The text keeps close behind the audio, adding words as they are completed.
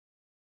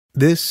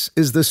This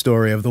is the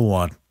story of the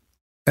one.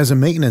 As a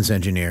maintenance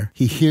engineer,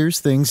 he hears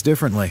things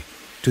differently.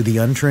 To the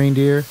untrained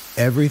ear,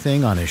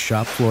 everything on his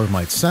shop floor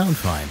might sound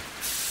fine,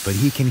 but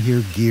he can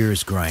hear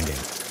gears grinding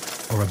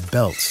or a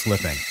belt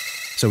slipping.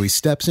 So he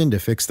steps in to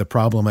fix the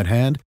problem at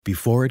hand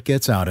before it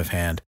gets out of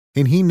hand.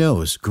 And he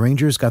knows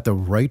Grainger's got the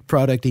right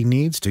product he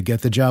needs to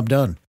get the job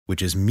done,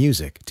 which is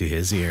music to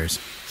his ears.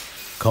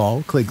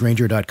 Call, click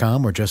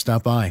Grainger.com, or just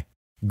stop by.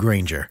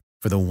 Grainger,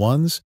 for the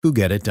ones who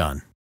get it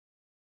done.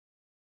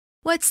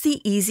 What's the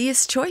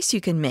easiest choice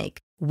you can make?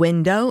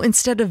 Window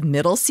instead of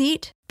middle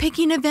seat?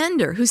 Picking a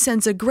vendor who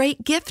sends a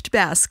great gift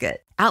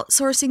basket?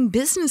 Outsourcing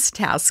business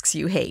tasks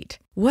you hate?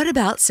 What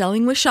about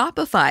selling with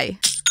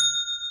Shopify?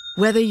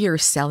 Whether you're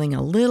selling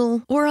a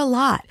little or a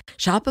lot,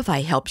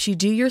 Shopify helps you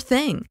do your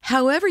thing,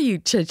 however you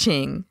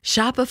cha-ching.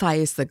 Shopify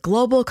is the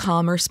global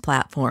commerce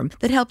platform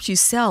that helps you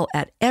sell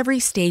at every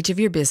stage of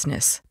your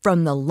business.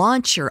 From the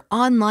launch your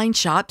online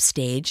shop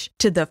stage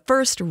to the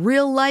first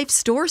real-life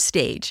store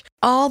stage,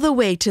 all the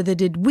way to the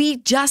did we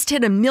just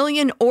hit 1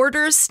 million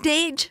orders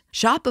stage.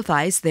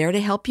 Shopify's there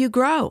to help you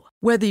grow.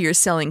 Whether you're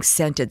selling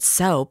scented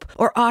soap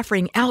or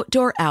offering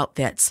outdoor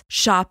outfits,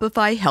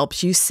 Shopify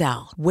helps you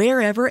sell.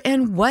 Wherever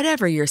and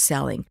whatever you're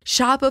selling,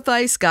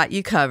 Shopify's got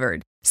you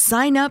covered.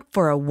 Sign up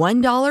for a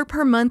 $1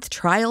 per month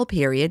trial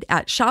period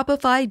at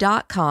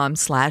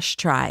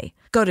shopify.com/try.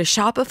 Go to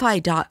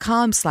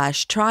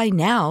shopify.com/try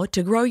now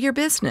to grow your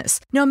business,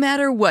 no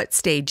matter what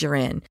stage you're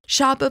in.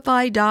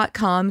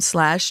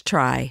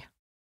 Shopify.com/try.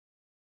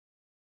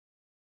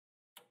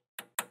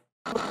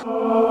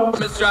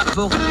 With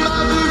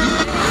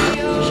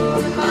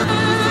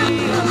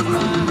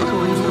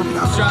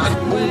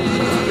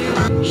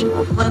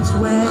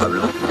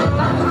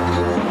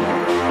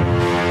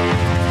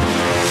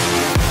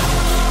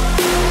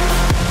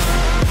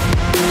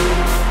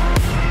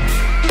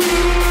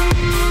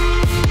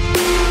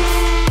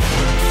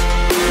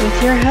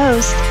your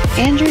host,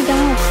 Andrew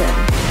Donaldson.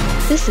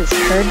 This is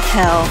Heard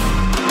Tell.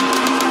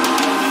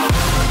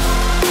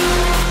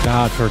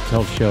 God's Heard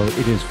Tell Show.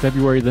 It is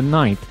February the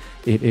 9th.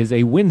 It is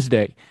a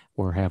Wednesday.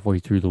 We're halfway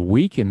through the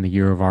week, and the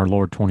year of our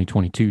Lord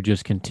 2022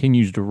 just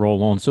continues to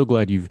roll on. So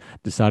glad you've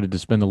decided to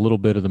spend a little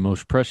bit of the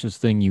most precious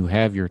thing you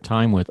have, your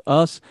time with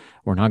us.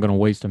 We're not going to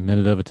waste a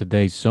minute of it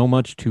today. So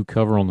much to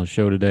cover on the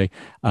show today.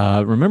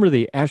 Remember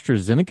the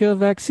AstraZeneca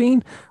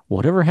vaccine?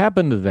 Whatever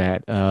happened to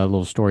that? A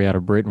little story out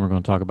of Britain. We're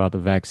going to talk about the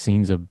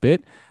vaccines a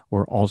bit.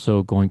 We're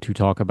also going to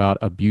talk about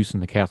abuse in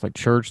the Catholic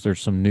Church.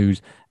 There's some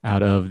news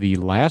out of the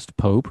last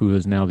Pope, who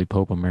is now the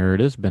Pope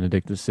Emeritus.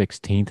 Benedict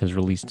XVI has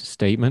released a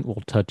statement.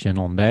 We'll touch in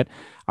on that.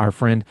 Our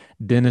friend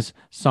Dennis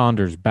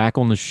Saunders back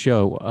on the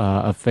show,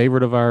 a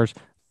favorite of ours,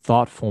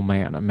 thoughtful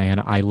man, a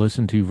man I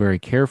listen to very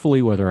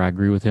carefully, whether I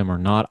agree with him or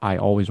not. I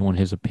always want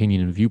his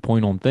opinion and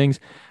viewpoint on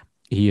things.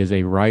 He is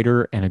a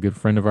writer and a good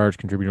friend of ours,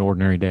 contributor to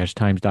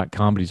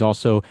ordinary-times.com, but he's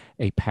also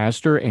a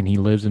pastor, and he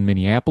lives in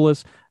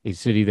Minneapolis, a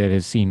city that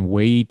has seen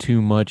way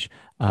too much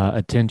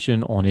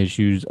attention on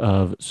issues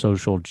of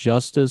social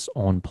justice,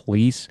 on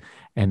police,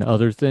 and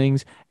other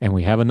things. And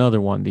we have another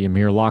one, the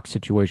Amir Locke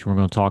situation. We're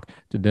going to talk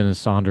to Dennis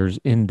Saunders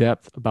in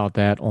depth about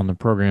that on the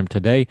program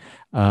today.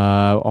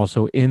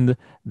 Also end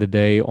the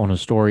day on a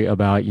story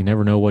about you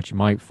never know what you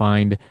might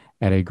find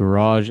at a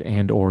garage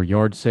and or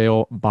yard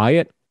sale. Buy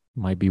it.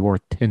 Might be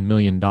worth $10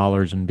 million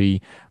and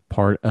be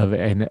part of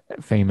a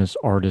famous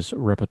artist's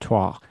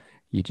repertoire.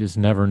 You just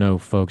never know,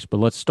 folks.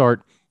 But let's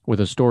start with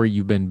a story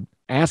you've been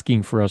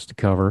asking for us to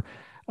cover,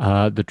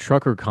 the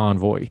trucker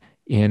convoy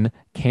in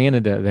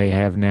Canada. They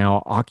have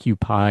now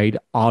occupied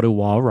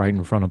Ottawa, right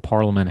in front of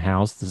Parliament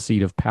House, the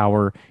seat of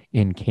power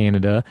in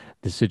Canada.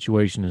 The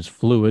situation is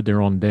fluid.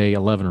 They're on day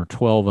 11 or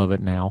 12 of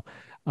it now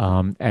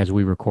as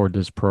we record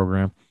this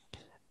program.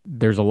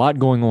 There's a lot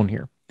going on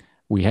here.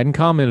 We hadn't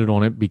commented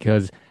on it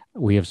because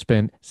we have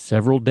spent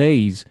several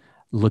days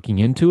looking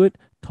into it,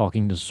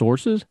 talking to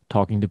sources,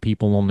 talking to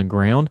people on the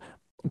ground,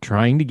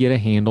 trying to get a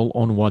handle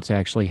on what's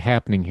actually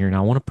happening here.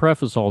 Now, I want to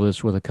preface all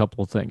this with a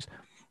couple of things.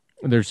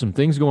 There's some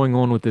things going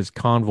on with this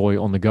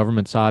convoy on the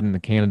government side and the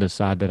Canada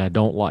side that I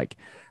don't like.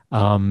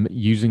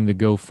 Using the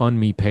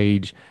GoFundMe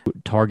page,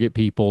 target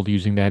people,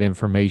 using that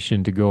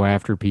information to go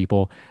after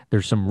people.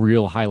 There's some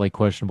real highly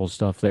questionable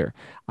stuff there.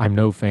 I'm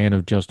no fan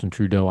of Justin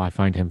Trudeau. I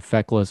find him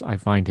feckless. I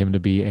find him to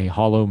be a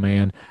hollow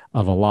man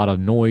of a lot of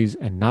noise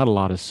and not a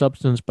lot of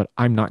substance, but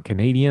I'm not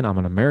Canadian. I'm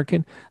an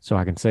American, so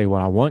I can say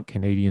what I want.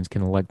 Canadians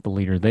can elect the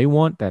leader they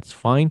want. That's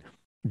fine.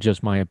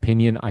 Just my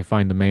opinion. I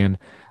find the man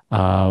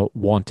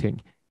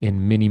wanting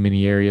in many,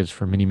 many areas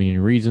for many, many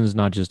reasons,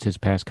 not just his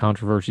past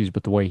controversies,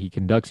 but the way he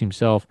conducts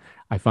himself.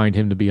 I find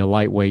him to be a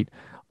lightweight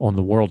on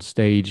the world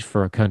stage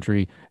for a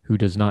country who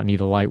does not need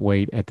a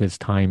lightweight at this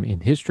time in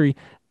history.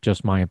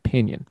 Just my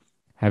opinion.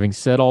 Having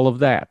said all of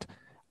that,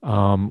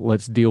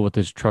 let's deal with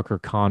this trucker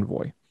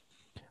convoy.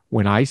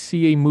 When I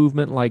see a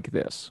movement like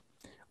this,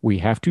 we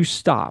have to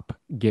stop,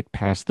 get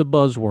past the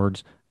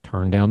buzzwords,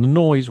 turn down the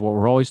noise, what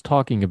we're always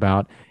talking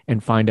about,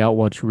 and find out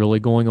what's really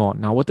going on.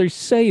 Now, what they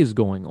say is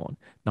going on,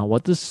 not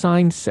what the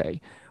signs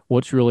say,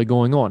 what's really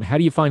going on. How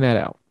do you find that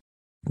out?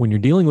 When you're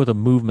dealing with a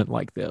movement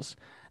like this,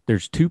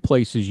 there's two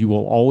places you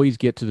will always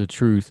get to the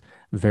truth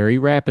very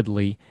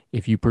rapidly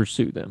if you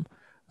pursue them.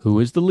 Who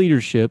is the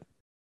leadership,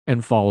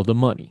 and follow the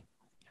money.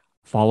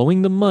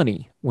 Following the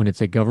money, when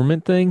it's a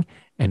government thing,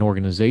 an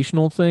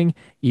organizational thing,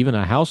 even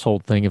a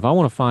household thing, if I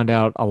want to find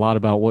out a lot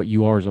about what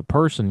you are as a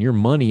person, your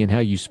money and how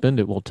you spend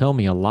it will tell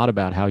me a lot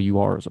about how you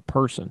are as a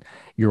person.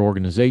 Your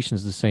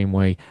organization's the same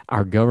way.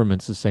 Our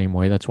government's the same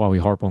way. That's why we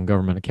harp on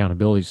government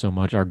accountability so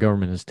much. Our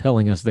government is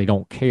telling us they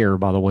don't care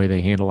by the way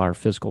they handle our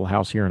fiscal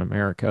house here in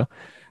America,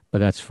 but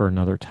that's for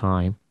another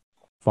time.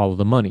 Follow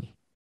the money.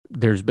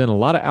 There's been a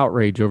lot of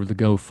outrage over the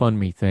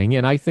GoFundMe thing,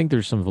 and I think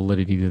there's some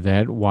validity to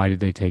that. Why did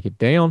they take it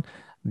down?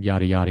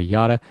 Yada, yada,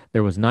 yada.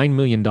 There was $9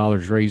 million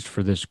raised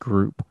for this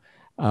group.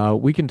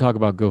 We can talk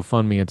about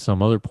GoFundMe at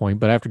some other point,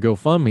 but after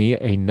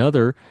GoFundMe,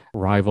 another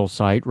rival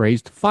site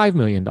raised $5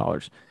 million.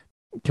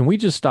 Can we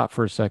just stop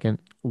for a second?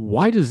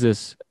 Why does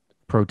this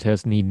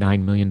protest need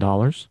 $9 million?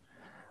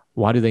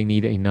 Why do they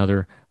need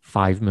another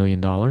 $5 million?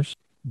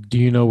 Do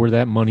you know where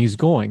that money's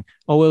going?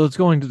 Oh, well, it's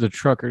going to the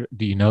trucker.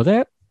 Do you know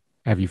that?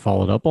 Have you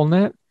followed up on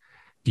that?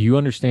 Do you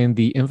understand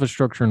the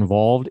infrastructure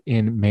involved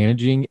in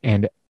managing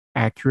and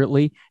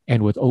accurately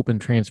and with open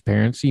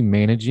transparency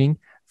managing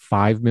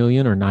 $5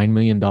 million or $9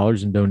 million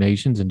in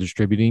donations and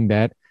distributing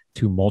that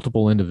to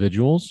multiple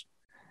individuals?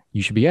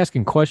 You should be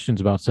asking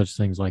questions about such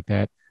things like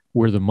that,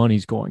 where the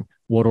money's going,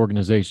 what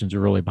organizations are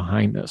really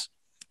behind this.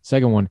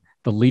 Second one,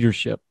 the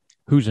leadership.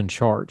 Who's in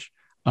charge?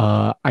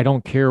 I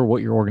don't care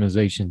what your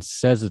organization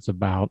says it's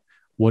about.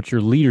 What's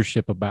your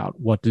leadership about?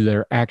 What do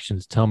their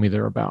actions tell me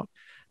they're about?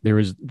 There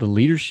is the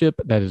leadership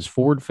that is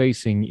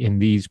forward-facing in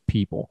these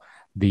people,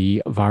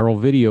 the viral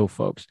video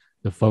folks,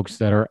 the folks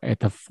that are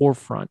at the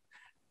forefront,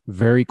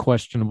 very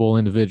questionable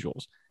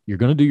individuals. You're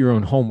going to do your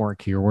own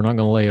homework here. We're not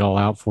going to lay it all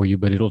out for you,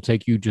 but it'll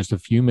take you just a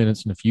few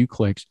minutes and a few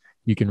clicks.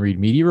 You can read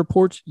media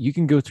reports. You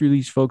can go through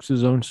these folks'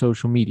 own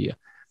social media.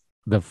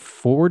 The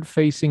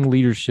forward-facing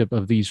leadership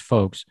of these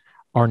folks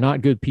are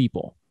not good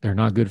people. They're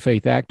not good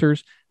faith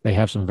actors. They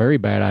have some very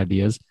bad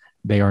ideas.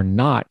 They are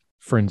not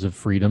friends of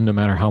freedom, no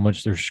matter how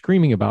much they're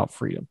screaming about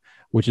freedom,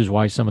 which is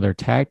why some of their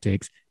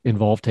tactics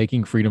involve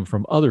taking freedom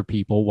from other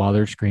people while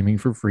they're screaming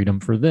for freedom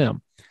for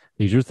them.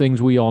 These are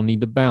things we all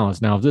need to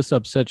balance. Now, if this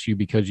upsets you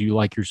because you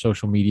like your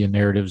social media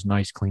narratives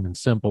nice, clean, and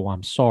simple,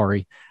 I'm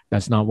sorry.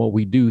 That's not what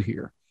we do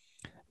here.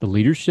 The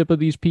leadership of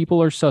these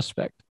people are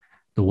suspect.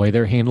 The way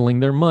they're handling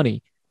their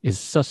money is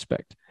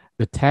suspect.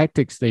 The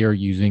tactics they are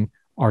using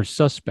are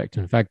suspect.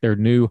 In fact, their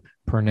new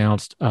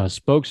pronounced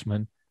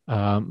spokesman,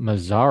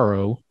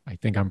 Mazzaro, I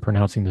think I'm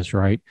pronouncing this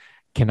right,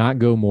 cannot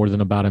go more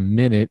than about a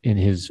minute in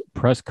his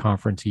press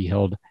conference he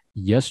held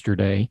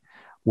yesterday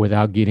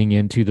without getting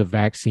into the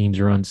vaccines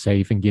are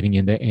unsafe and getting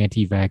into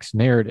anti-vax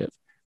narrative.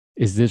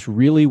 Is this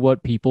really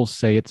what people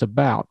say it's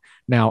about?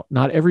 Now,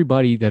 not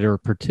everybody that are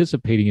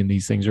participating in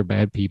these things are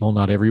bad people.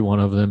 Not every one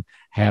of them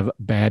have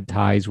bad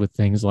ties with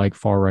things like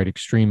far-right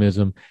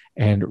extremism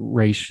and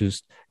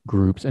racist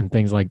groups and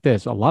things like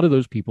this. A lot of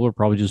those people are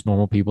probably just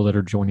normal people that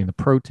are joining the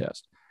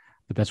protest.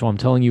 But that's why I'm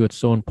telling you it's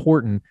so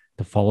important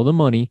to follow the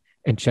money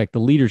and check the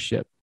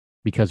leadership,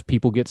 because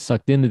people get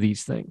sucked into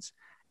these things.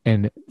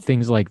 And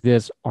things like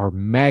this are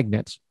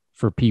magnets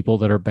for people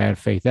that are bad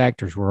faith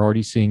actors. We're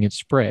already seeing it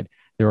spread.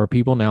 There are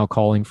people now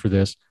calling for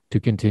this to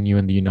continue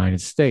in the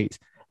United States.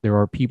 There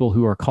are people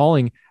who are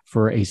calling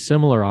for a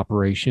similar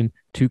operation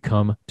to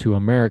come to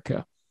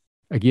America.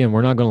 Again,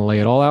 we're not going to lay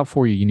it all out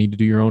for you. You need to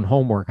do your own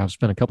homework. I've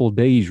spent a couple of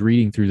days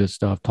reading through this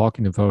stuff,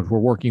 talking to folks. We're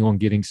working on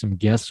getting some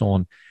guests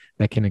on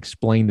that can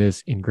explain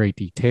this in great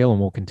detail, and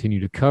we'll continue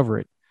to cover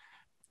it.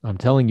 I'm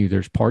telling you,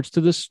 there's parts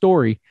to this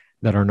story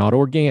that are not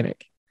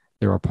organic.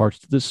 There are parts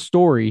to this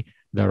story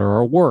that are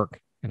a work.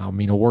 And I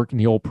mean a work in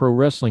the old pro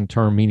wrestling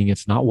term, meaning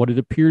it's not what it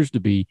appears to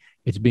be.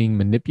 It's being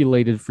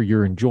manipulated for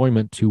your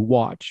enjoyment to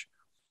watch.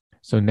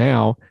 So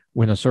now,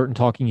 when a certain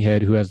talking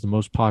head who has the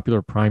most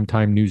popular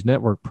primetime news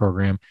network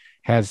program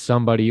has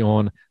somebody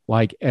on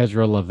like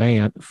Ezra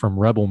Levant from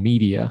Rebel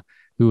Media,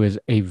 who is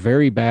a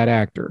very bad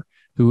actor,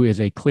 who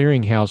is a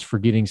clearinghouse for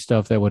getting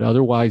stuff that would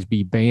otherwise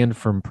be banned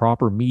from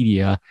proper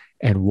media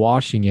and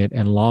washing it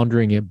and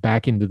laundering it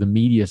back into the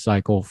media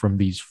cycle from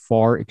these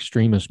far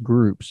extremist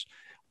groups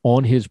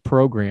on his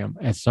program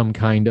as some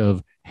kind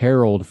of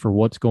herald for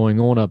what's going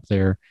on up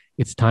there.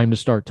 It's time to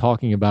start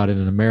talking about it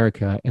in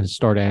America and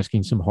start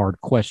asking some hard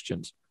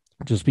questions.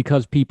 Just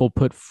because people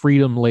put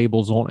freedom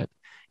labels on it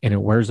and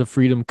it wears a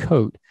freedom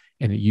coat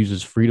and it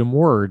uses freedom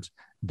words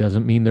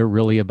doesn't mean they're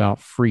really about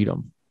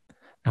freedom.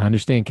 I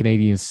understand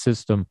Canadian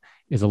system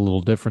is a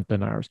little different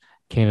than ours.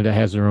 Canada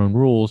has their own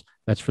rules.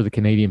 That's for the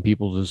Canadian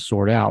people to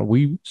sort out.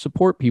 We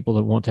support people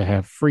that want to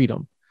have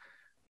freedom.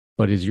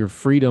 But is your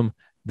freedom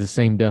the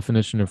same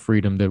definition of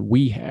freedom that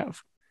we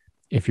have?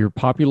 If you're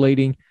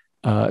populating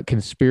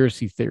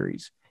conspiracy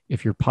theories,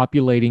 if you're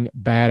populating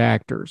bad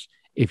actors,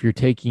 if you're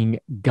taking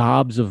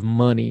gobs of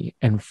money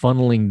and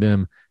funneling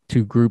them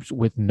to groups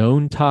with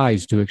known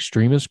ties to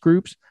extremist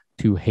groups,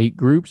 to hate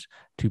groups,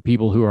 to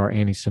people who are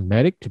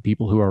anti-Semitic, to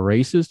people who are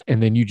racist,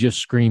 and then you just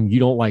scream, you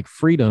don't like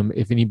freedom.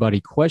 If anybody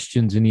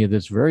questions any of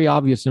this very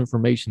obvious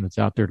information that's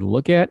out there to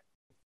look at,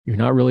 you're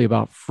not really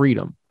about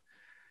freedom.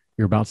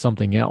 You're about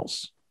something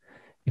else.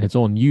 And it's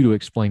on you to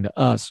explain to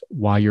us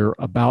why you're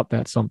about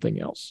that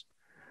something else.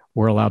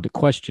 We're allowed to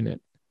question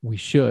it. We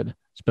should,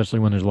 especially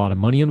when there's a lot of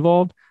money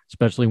involved,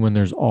 especially when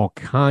there's all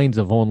kinds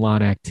of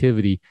online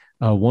activity.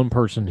 One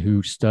person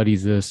who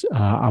studies this,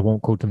 I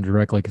won't quote them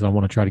directly because I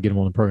want to try to get them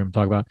on the program to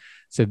talk about,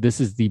 said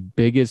this is the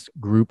biggest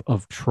group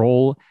of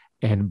troll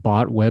and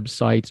bot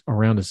websites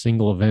around a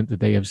single event that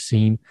they have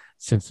seen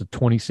since the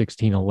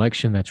 2016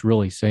 election. That's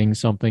really saying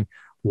something.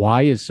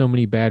 Why is so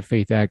many bad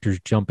faith actors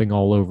jumping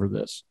all over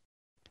this?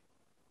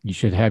 You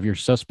should have your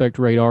suspect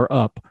radar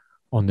up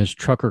on this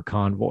trucker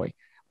convoy.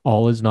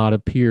 All is not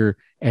appear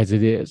as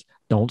it is.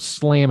 Don't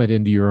slam it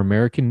into your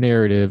American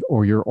narrative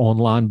or your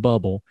online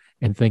bubble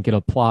and think it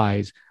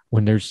applies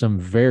when there's some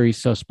very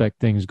suspect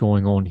things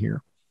going on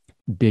here.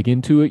 Dig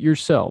into it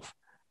yourself.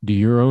 Do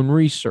your own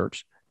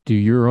research. Do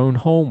your own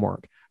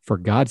homework. For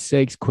God's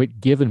sakes, quit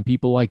giving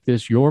people like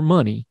this your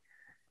money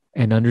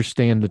and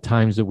understand the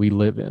times that we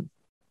live in.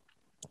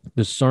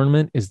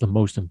 Discernment is the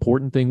most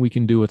important thing we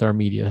can do with our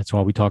media. That's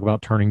why we talk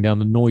about turning down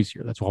the noise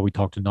here. That's why we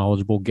talk to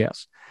knowledgeable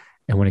guests.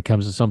 And when it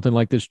comes to something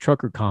like this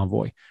trucker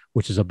convoy,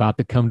 which is about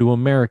to come to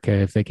America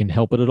if they can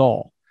help it at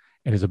all,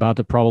 and is about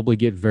to probably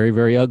get very,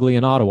 very ugly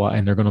in Ottawa,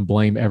 and they're going to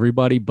blame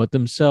everybody but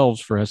themselves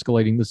for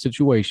escalating the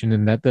situation.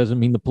 And that doesn't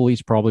mean the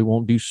police probably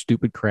won't do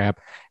stupid crap,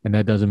 and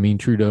that doesn't mean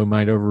Trudeau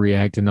might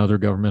overreact and other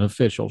government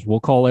officials. We'll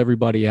call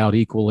everybody out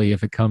equally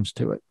if it comes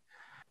to it.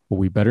 But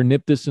we better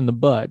nip this in the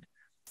bud.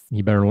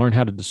 You better learn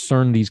how to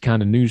discern these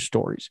kind of news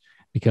stories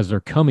because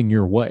they're coming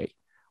your way,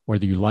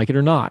 whether you like it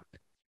or not.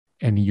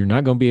 And you're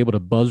not going to be able to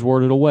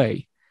buzzword it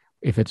away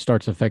if it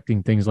starts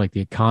affecting things like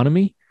the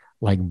economy,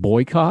 like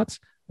boycotts,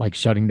 like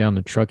shutting down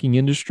the trucking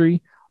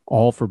industry,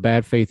 all for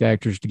bad faith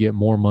actors to get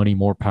more money,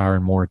 more power,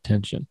 and more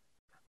attention.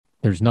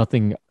 There's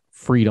nothing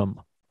freedom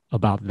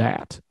about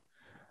that.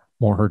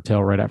 More Heard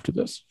Tell right after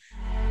this.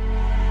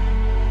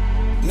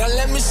 Now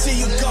let me see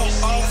you go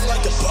off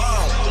like a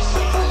bomb.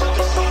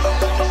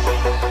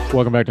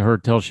 Welcome back to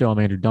Heard Tell Show. I'm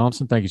Andrew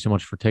Donaldson. Thank you so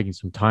much for taking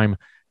some time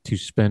to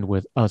spend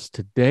with us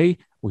today.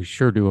 We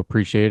sure do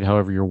appreciate it,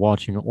 however you're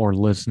watching or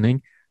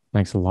listening.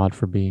 Thanks a lot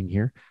for being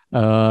here.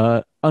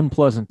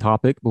 Unpleasant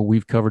topic, but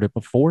we've covered it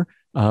before.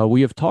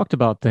 We have talked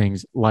about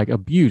things like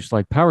abuse,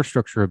 like power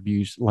structure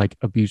abuse, like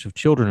abuse of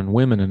children and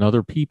women and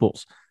other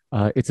peoples.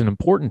 It's an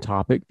important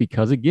topic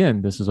because,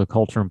 again, this is a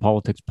culture and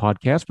politics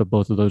podcast, but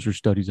both of those are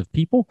studies of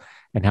people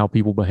and how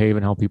people behave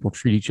and how people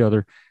treat each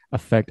other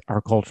affect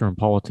our culture and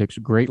politics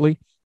greatly.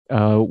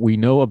 We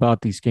know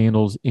about these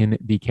scandals in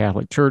the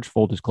Catholic Church.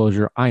 Full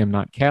disclosure, I am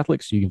not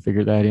Catholic, so you can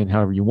figure that in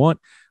however you want.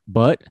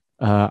 But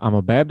I'm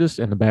a Baptist,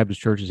 and the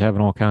Baptist Church is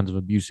having all kinds of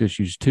abuse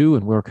issues too,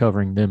 and we're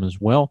covering them as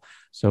well.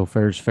 So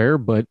fair is fair,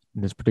 but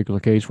in this particular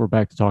case, we're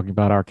back to talking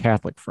about our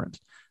Catholic friends.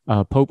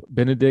 Pope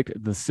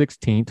Benedict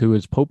XVI, who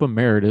is Pope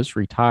Emeritus,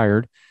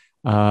 retired,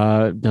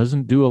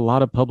 doesn't do a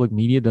lot of public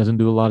media, doesn't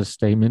do a lot of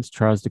statements,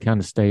 tries to kind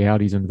of stay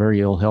out. He's in very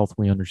ill health,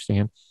 we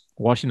understand.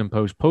 Washington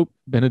Post, Pope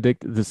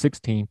Benedict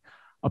XVI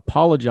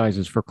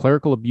apologizes for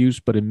clerical abuse,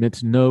 but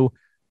admits no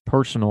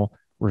personal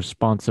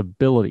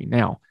responsibility.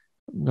 Now,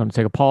 I'm going to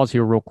take a pause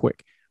here real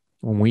quick.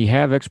 When we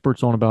have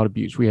experts on about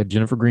abuse, we had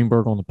Jennifer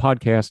Greenberg on the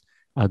podcast.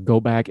 Go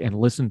back and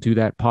listen to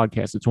that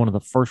podcast. It's one of the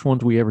first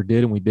ones we ever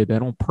did, and we did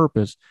that on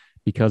purpose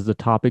because the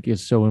topic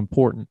is so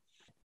important.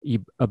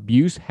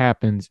 Abuse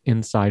happens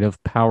inside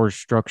of power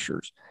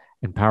structures,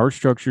 and power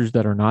structures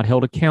that are not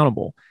held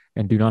accountable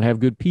and do not have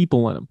good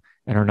people in them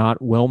and are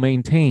not well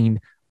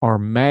maintained are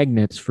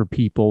magnets for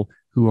people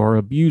who are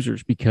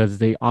abusers because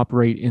they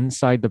operate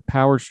inside the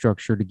power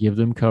structure to give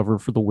them cover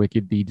for the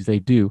wicked deeds they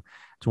do.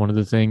 It's one of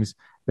the things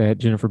that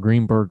Jennifer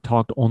Greenberg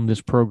talked on this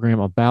program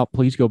about.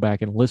 Please go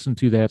back and listen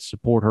to that,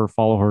 support her,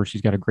 follow her.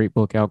 She's got a great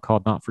book out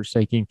called Not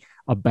Forsaking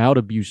about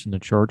abuse in the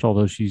church,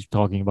 although she's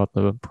talking about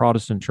the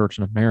Protestant church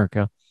in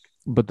America.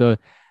 But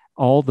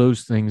all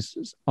those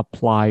things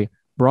apply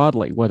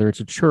broadly, whether it's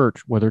a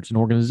church, whether it's an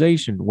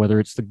organization, whether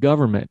it's the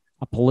government,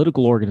 a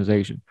political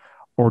organization,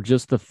 or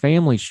just the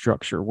family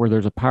structure where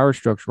there's a power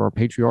structure or a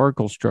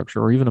patriarchal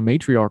structure or even a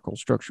matriarchal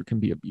structure can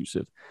be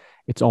abusive.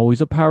 It's always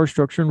a power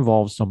structure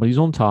involved. Somebody's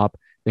on top.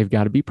 They've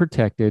got to be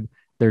protected.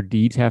 Their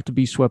deeds have to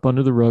be swept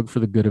under the rug for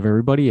the good of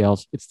everybody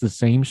else. It's the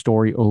same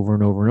story over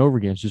and over and over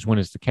again. It's just when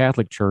it's the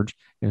Catholic Church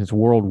and it's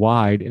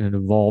worldwide and it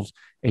involves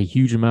a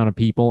huge amount of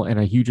people and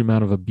a huge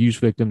amount of abuse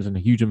victims and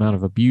a huge amount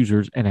of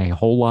abusers and a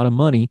whole lot of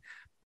money,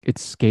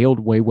 it's scaled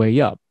way,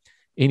 way up.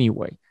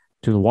 Anyway,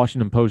 to the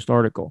Washington Post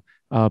article,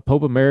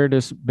 Pope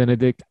Emeritus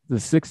Benedict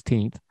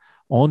XVI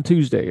on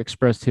Tuesday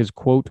expressed his,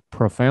 quote,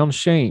 profound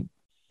shame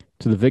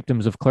to the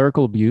victims of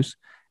clerical abuse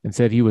and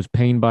said he was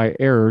pained by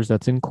errors,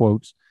 that's in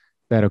quotes,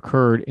 that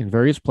occurred in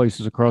various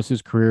places across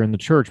his career in the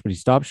church, but he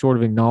stopped short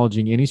of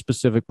acknowledging any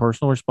specific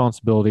personal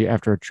responsibility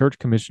after a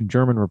church-commissioned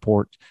German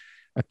report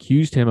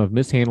accused him of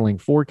mishandling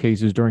 4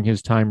 cases during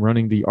his time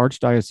running the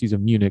Archdiocese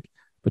of Munich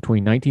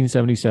between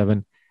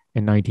 1977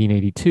 in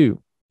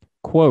 1982.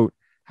 Quote,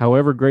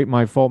 however great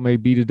my fault may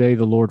be today,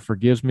 the Lord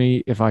forgives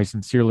me if I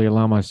sincerely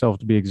allow myself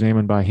to be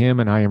examined by him,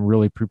 and I am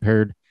really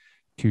prepared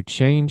to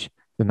change,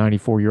 the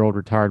 94-year-old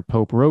retired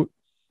Pope wrote.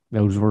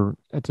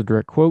 That's a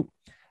direct quote.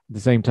 At the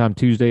same time,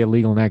 Tuesday, a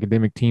legal and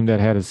academic team that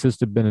had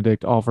assisted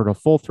Benedict offered a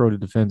full-throated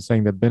defense,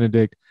 saying that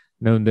Benedict,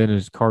 known then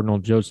as Cardinal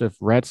Joseph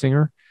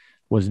Ratzinger,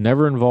 was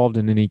never involved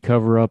in any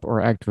cover-up or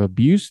act of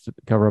abuse.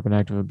 Cover-up and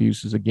act of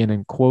abuse is again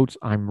in quotes.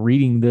 I'm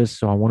reading this,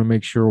 so I want to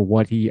make sure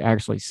what he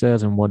actually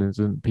says and what is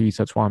in the piece.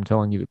 That's why I'm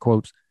telling you the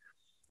quotes.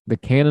 The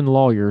canon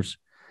lawyers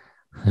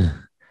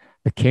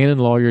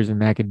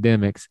and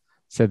academics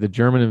said the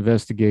German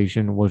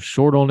investigation was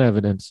short on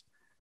evidence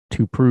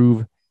to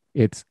prove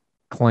its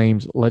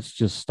claims. Let's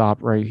just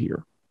stop right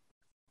here.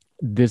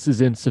 This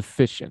is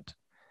insufficient.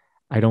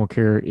 I don't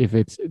care if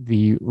it's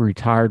the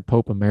retired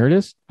Pope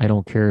Emeritus. I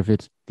don't care if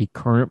it's the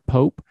current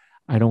Pope.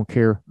 I don't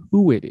care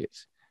who it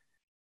is.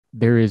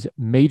 There is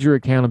major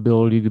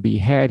accountability to be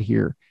had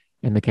here,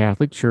 and the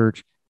Catholic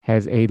Church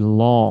has a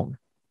long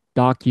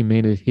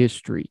documented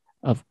history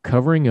of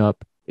covering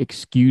up,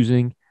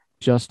 excusing,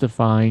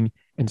 justifying,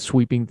 and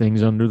sweeping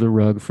things under the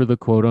rug for the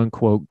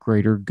quote-unquote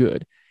greater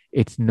good.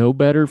 It's no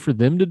better for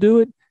them to do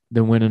it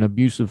than when an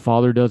abusive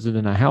father does it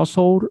in a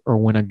household or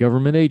when a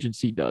government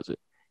agency does it.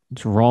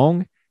 It's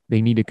wrong.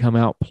 They need to come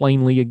out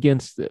plainly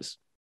against this.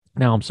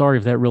 Now, I'm sorry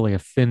if that really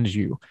offends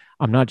you.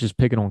 I'm not just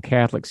picking on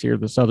Catholics here.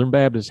 The Southern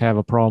Baptists have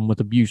a problem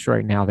with abuse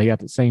right now. They got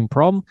the same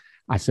problem.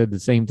 I said the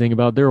same thing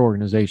about their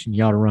organization.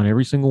 You ought to run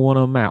every single one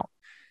of them out.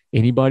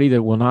 Anybody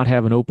that will not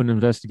have an open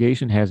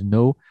investigation has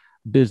no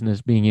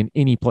business being in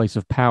any place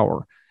of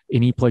power,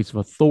 any place of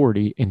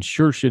authority, and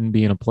sure shouldn't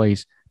be in a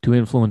place to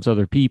influence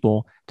other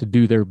people to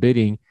do their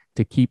bidding,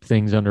 to keep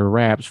things under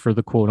wraps for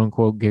the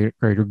quote-unquote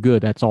greater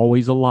good. That's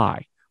always a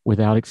lie,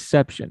 without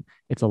exception.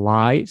 It's a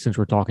lie, since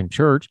we're talking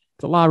church,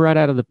 it's a lie right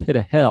out of the pit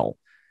of hell,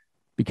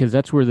 because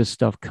that's where this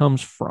stuff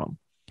comes from.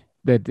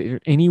 That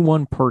any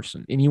one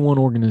person, any one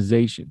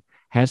organization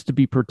has to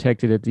be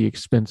protected at the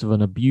expense of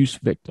an abuse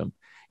victim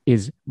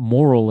is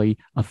morally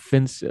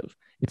offensive.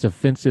 It's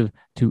offensive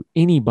to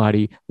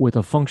anybody with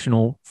a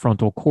functional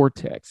frontal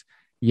cortex.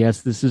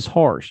 Yes, this is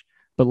harsh,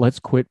 but let's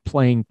quit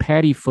playing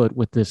pattyfoot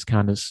with this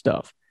kind of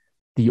stuff.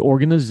 The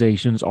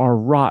organizations are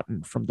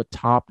rotten from the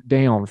top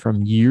down,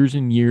 from years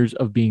and years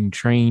of being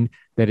trained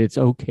that it's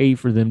okay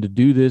for them to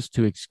do this,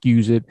 to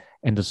excuse it,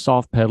 and to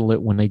soft pedal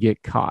it when they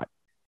get caught.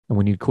 And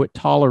we need to quit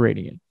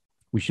tolerating it.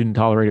 We shouldn't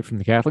tolerate it from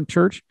the Catholic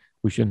Church.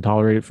 We shouldn't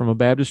tolerate it from a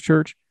Baptist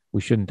church.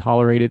 We shouldn't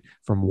tolerate it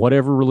from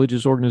whatever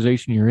religious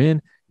organization you're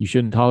in. You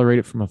shouldn't tolerate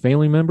it from a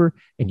family member,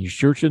 and you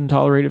sure shouldn't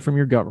tolerate it from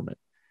your government.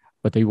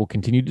 But they will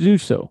continue to do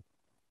so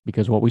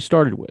because what we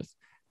started with,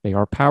 they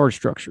are power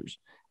structures.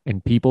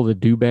 And people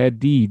that do bad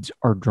deeds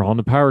are drawn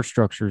to power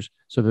structures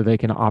so that they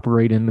can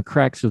operate in the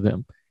cracks of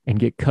them and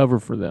get cover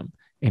for them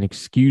and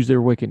excuse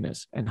their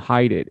wickedness and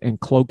hide it and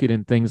cloak it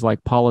in things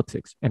like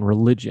politics and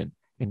religion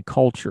and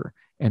culture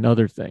and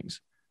other things.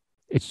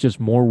 It's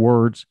just more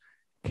words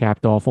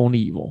capped off on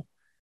evil.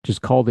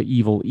 Just call the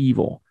evil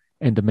evil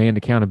and demand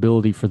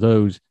accountability for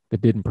those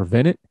that didn't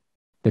prevent it,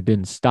 that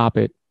didn't stop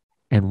it,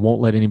 and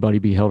won't let anybody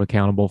be held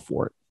accountable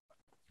for it.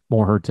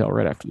 More Heard Tell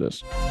right after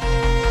this.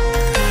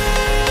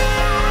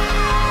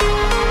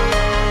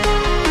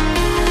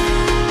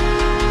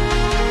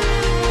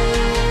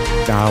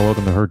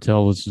 Welcome to Heard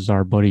Tell. This is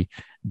our buddy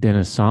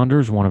Dennis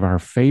Saunders, one of our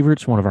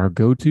favorites, one of our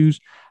go-tos.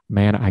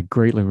 Man, I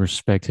greatly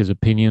respect his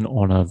opinion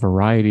on a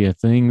variety of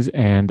things.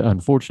 And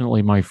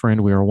unfortunately, my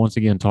friend, we are once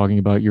again talking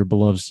about your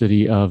beloved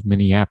city of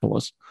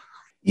Minneapolis.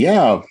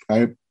 Yeah,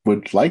 I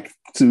would like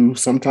to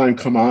sometime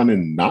come on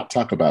and not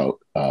talk about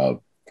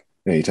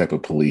any type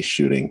of police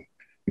shooting,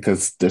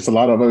 because there's a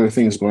lot of other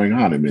things going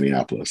on in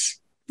Minneapolis.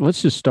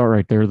 Let's just start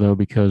right there, though,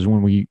 because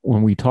when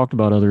we talked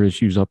about other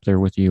issues up there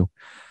with you,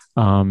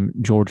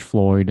 George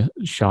Floyd,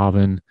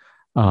 Chauvin,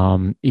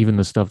 even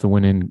the stuff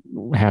that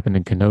happened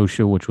in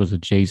Kenosha, which was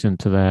adjacent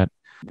to that,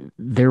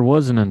 there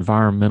was an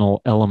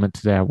environmental element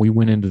to that. We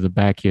went into the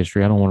back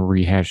history. I don't want to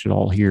rehash it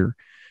all here,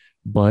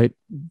 but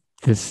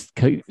this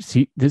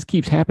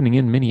keeps happening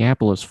in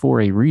Minneapolis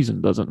for a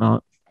reason, does it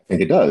not? I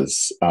think it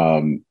does.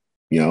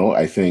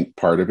 I think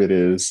part of it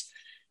is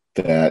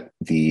that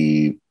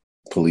the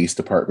police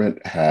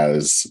department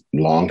has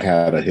long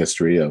had a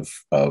history of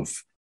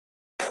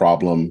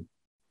problem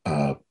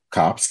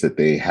cops that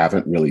they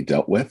haven't really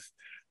dealt with.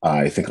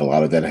 I think a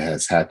lot of that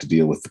has had to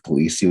deal with the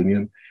police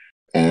union.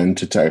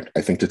 And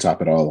I think to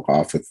top it all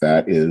off with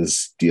that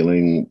is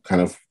dealing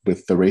kind of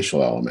with the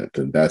racial element.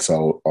 And that's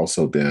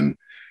also been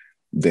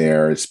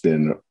there. It's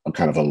been a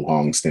kind of a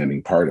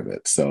long-standing part of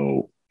it.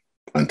 So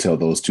until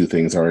those two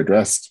things are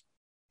addressed,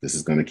 this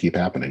is going to keep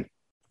happening.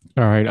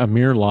 All right,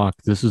 Amir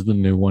Locke, this is the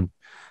new one.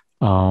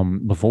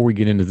 Before we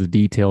get into the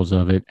details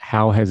of it,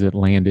 how has it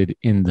landed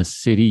in the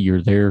city?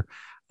 You're there.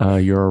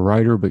 You're a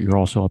writer, but you're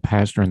also a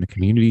pastor in the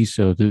community.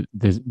 So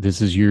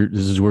this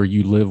is where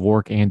you live,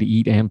 work, and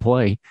eat and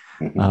play.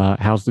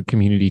 Mm-hmm. How's the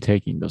community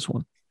taking this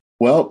one?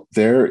 Well,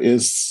 there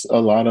is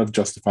a lot of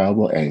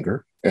justifiable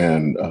anger,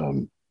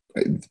 and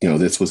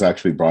This was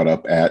actually brought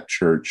up at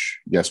church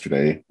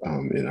yesterday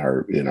in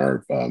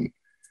our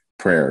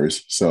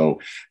prayers. So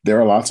there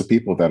are lots of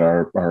people that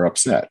are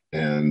upset.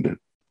 And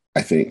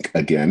I think,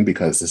 again,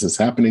 because this is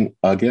happening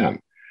again,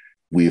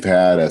 we've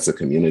had, as a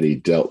community,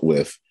 dealt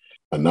with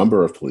a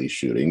number of police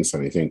shootings.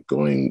 And I think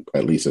going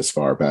at least as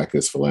far back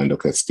as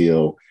Philando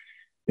Castile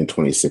in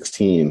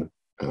 2016,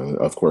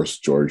 of course,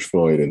 George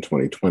Floyd in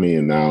 2020,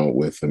 and now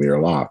with Amir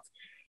Locke.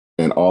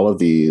 And all of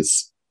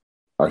these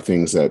are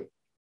things that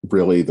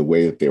really, the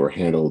way that they were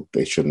handled,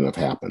 they shouldn't have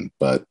happened.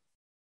 But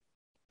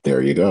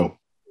there you go.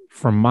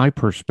 From my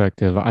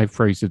perspective, I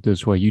phrase it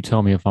this way. You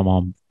tell me if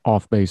I'm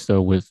off base,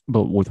 though, with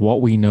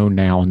what we know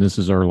now, and this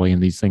is early,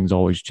 and these things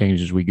always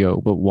change as we go,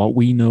 but what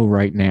we know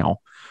right now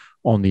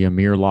on the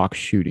Amir Locke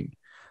shooting,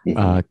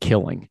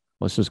 killing,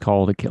 let's just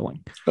call it a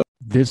killing.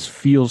 This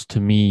feels to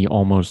me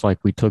almost like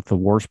we took the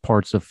worst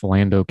parts of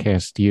Philando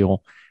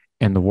Castile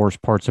and the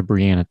worst parts of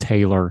Breonna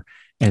Taylor,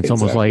 and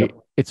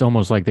it's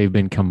almost like they've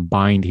been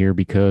combined here,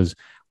 because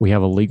we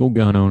have a legal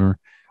gun owner.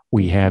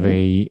 We have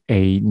a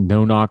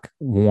no-knock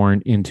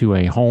warrant into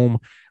a home.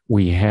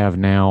 We have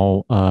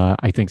now,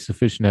 I think,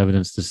 sufficient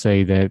evidence to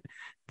say that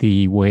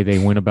the way they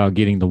went about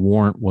getting the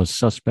warrant was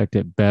suspect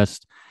at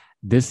best.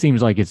 This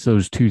seems like it's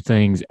those two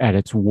things at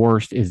its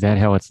worst. Is that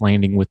how it's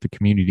landing with the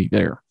community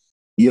there?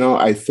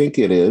 I think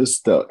it is.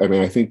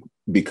 I think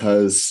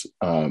because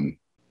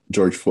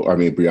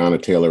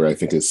Breonna Taylor, I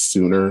think, is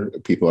sooner.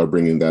 People are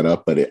bringing that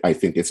up, but I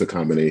think it's a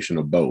combination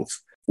of both.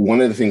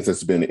 One of the things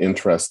that's been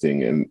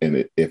interesting, and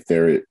if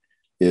there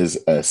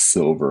is a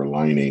silver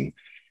lining,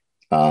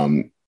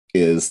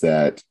 is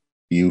that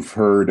you've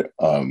heard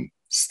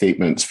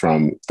statements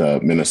from the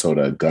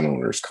Minnesota Gun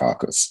Owners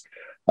Caucus,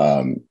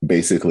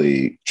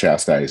 basically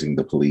chastising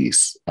the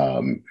police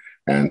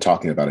and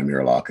talking about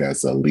Amir Locke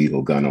as a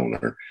legal gun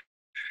owner.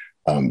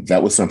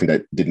 That was something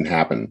that didn't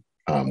happen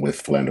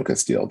with Philando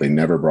Castile. They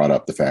never brought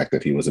up the fact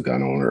that he was a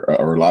gun owner,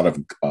 or a lot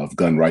of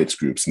gun rights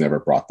groups never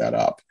brought that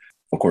up.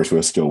 Of course,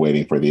 we're still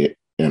waiting for the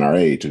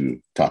NRA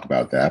to talk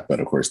about that, but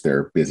of course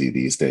they're busy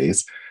these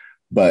days.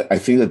 But I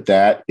think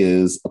that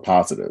is a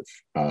positive,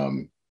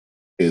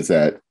 is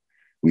that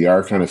we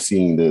are kind of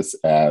seeing this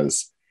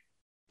as,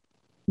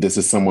 this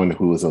is someone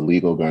who is a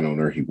legal gun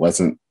owner. He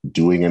wasn't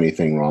doing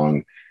anything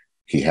wrong.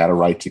 He had a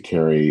right to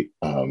carry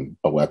a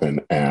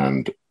weapon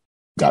and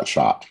got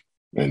shot.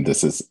 And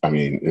this is,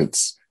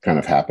 it's kind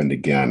of happened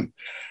again.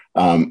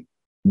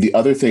 The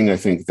other thing I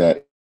think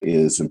that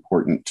is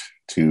important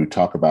to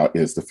talk about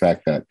is the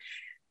fact that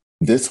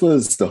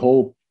the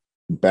whole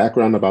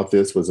background about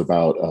this was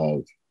about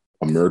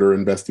a murder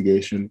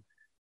investigation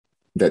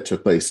that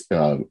took place,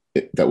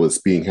 that was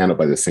being handled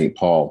by the St.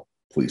 Paul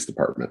Police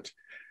Department.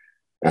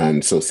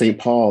 And so St.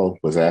 Paul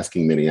was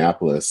asking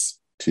Minneapolis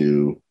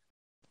to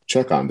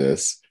check on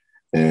this.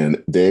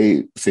 And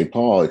St.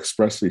 Paul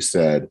expressly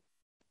said,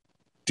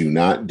 do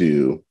not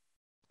do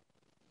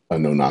a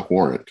no-knock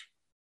warrant.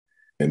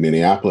 And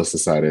Minneapolis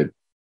decided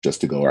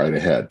just to go right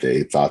ahead.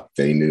 They thought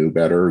they knew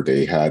better.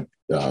 They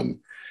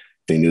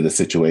knew the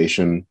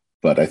situation.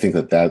 But I think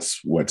that that's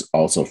what's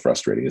also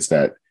frustrating, is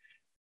that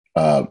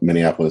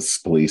Minneapolis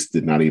police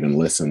did not even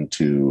listen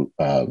to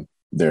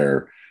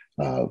their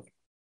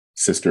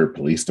sister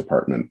police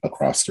department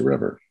across the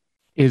river.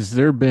 Is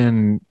there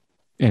been,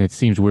 and it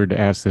seems weird to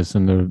ask this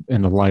in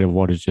the light of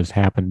what has just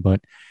happened,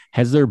 but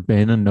has there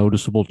been a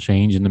noticeable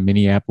change in the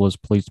Minneapolis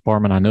Police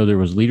Department? I know there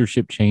was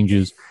leadership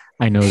changes.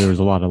 I know there was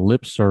a lot of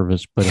lip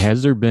service, but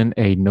has there been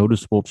a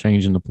noticeable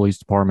change in the police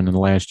department in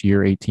the last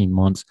year, 18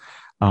 months?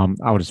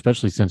 I would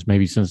especially since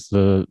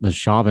the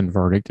Chauvin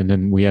verdict, and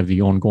then we have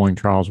the ongoing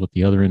trials with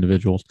the other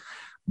individuals.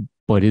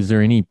 But is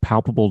there any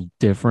palpable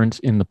difference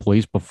in the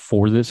police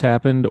before this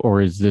happened,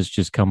 or is this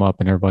just come up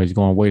and everybody's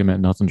going, wait a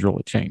minute, nothing's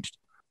really changed?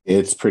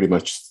 It's pretty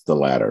much the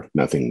latter.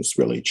 Nothing's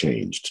really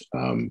changed.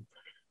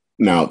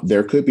 Now,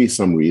 there could be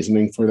some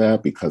reasoning for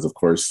that because, of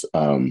course,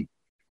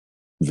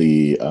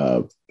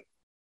 the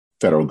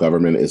federal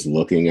government is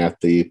looking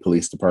at the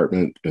police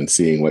department and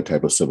seeing what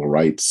type of civil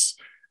rights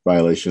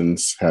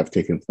violations have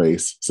taken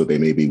place. So they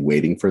may be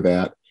waiting for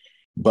that.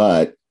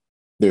 But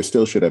there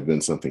still should have been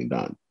something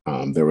done.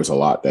 There was a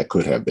lot that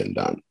could have been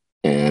done,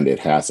 and it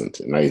hasn't.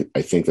 And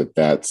I think that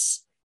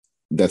that's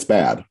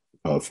bad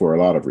for a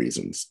lot of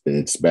reasons.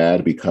 It's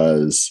bad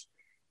because,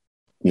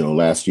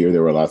 last year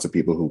there were lots of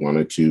people who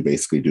wanted to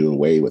basically do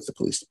away with the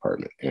police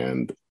department.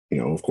 And,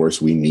 of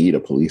course, we need a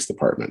police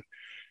department,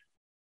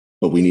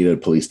 but we need a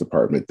police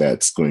department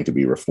that's going to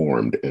be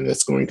reformed and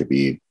that's going to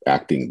be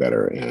acting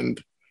better,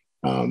 and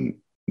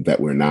that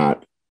we're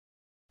not,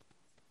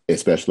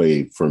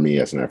 especially for me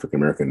as an African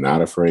American,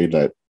 not afraid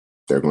that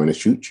they're going to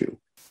shoot you.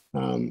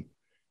 And,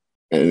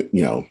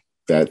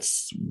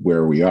 that's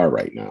where we are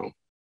right now.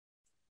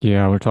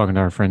 Yeah, we're talking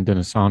to our friend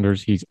Dennis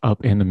Saunders. He's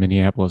up in the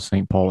Minneapolis,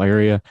 St. Paul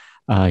area.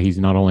 He's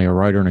not only a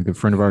writer and a good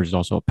friend of ours, he's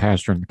also a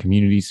pastor in the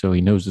community, so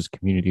he knows this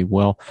community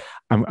well.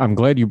 I'm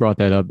glad you brought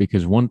that up,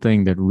 because one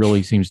thing that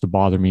really seems to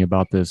bother me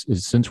about this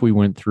is, since we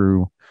went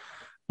through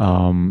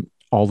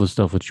all the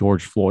stuff with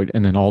George Floyd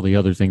and then all the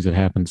other things that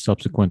happened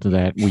subsequent to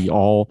that, we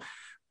all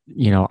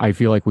I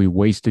feel like we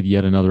wasted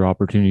yet another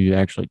opportunity to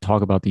actually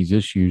talk about these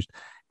issues.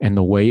 And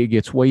the way it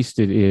gets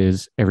wasted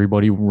is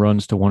everybody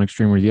runs to one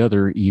extreme or the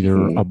other, either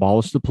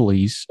abolish the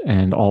police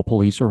and all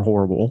police are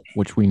horrible,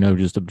 which we know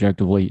just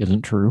objectively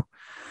isn't true.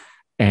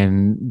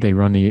 And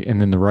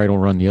and then the right will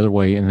run the other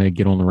way, and they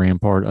get on the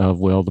rampart of,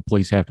 well, the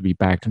police have to be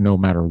backed no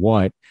matter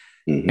what.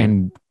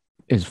 And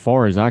as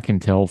far as I can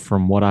tell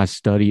from what I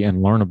study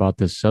and learn about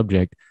this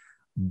subject,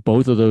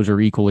 both of those are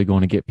equally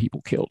going to get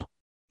people killed.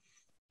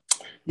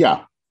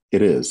 Yeah,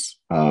 it is.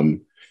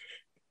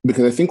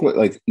 Because I think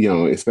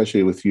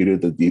especially with you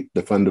to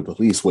defund the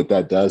police, what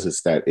that does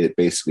is that it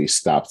basically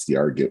stops the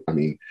argument. I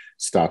mean,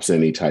 stops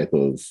any type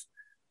of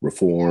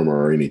reform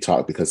or any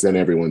talk, because then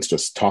everyone's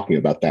just talking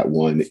about that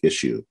one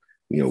issue,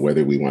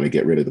 whether we want to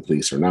get rid of the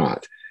police or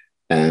not.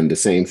 And the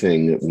same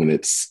thing when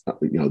it's,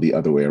 the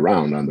other way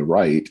around on the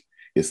right,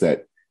 is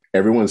that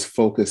everyone's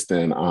focused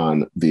in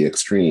on the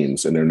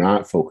extremes and they're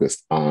not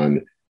focused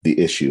on the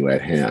issue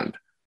at hand.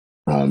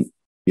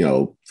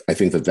 I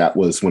think that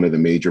was one of the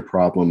major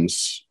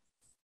problems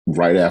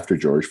right after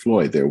George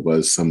Floyd. There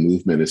was some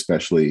movement,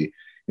 especially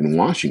in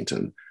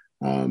Washington,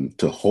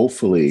 to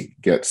hopefully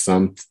get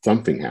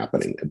something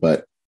happening.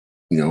 But,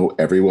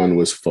 everyone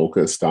was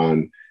focused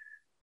on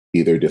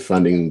either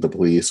defunding the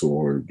police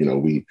or,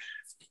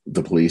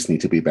 the police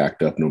need to be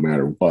backed up no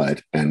matter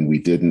what. And we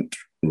didn't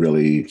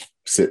really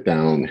sit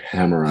down,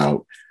 hammer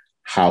out,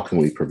 how can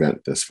we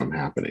prevent this from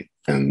happening?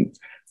 And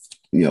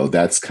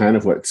that's kind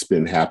of what's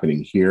been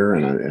happening here,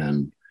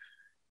 and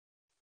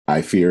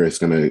I fear it's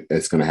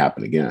gonna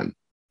happen again.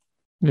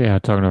 Yeah,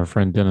 talking to our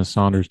friend Dennis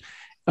Saunders.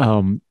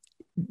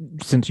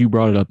 Since you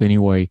brought it up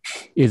anyway,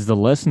 is the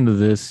lesson to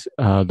this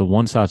the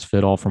one size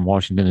fit all from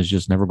Washington is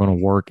just never going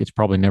to work? It's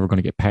probably never going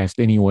to get passed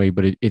anyway,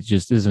 but it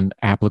just isn't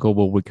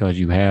applicable because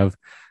you have,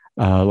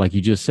 like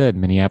you just said,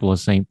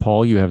 Minneapolis, St.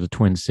 Paul, you have the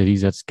Twin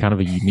Cities. That's kind of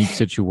a unique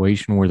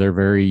situation where they're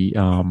very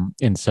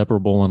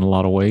inseparable in a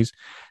lot of ways.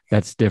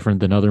 That's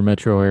different than other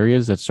metro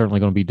areas. That's certainly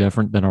going to be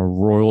different than a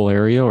rural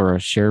area or a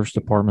sheriff's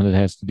department that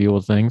has to deal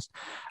with things.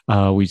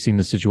 We've seen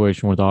the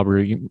situation with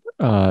Aubrey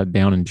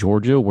down in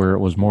Georgia, where it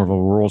was more of a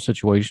rural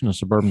situation, a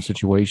suburban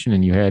situation,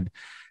 and you had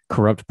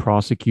corrupt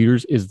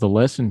prosecutors. Is the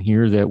lesson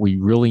here that we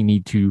really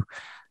need to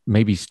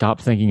maybe stop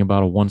thinking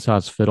about a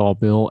one-size-fit-all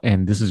bill,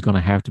 and this is going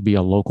to have to be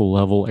a local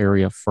level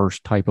area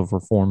first type of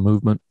reform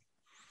movement?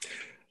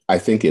 I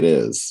think it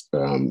is,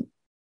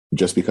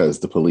 just because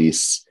the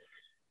police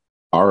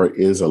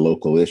is a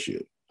local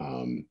issue.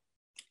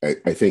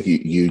 I think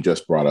you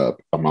just brought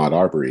up Ahmaud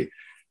Arbery,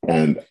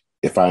 and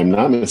if I'm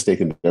not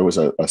mistaken, there was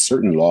a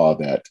certain law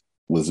that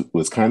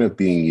was kind of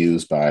being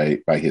used by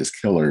his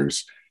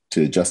killers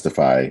to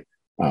justify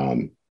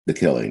the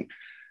killing.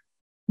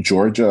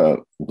 Georgia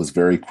was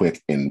very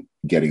quick in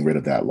getting rid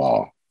of that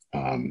law,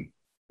 and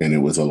it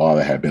was a law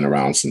that had been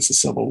around since the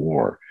Civil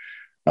War.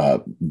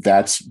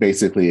 That's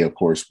basically, of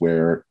course,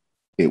 where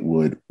it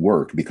would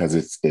work because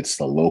it's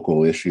the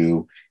local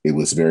issue. It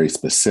was very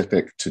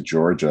specific to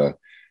Georgia.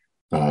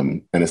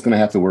 And it's going to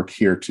have to work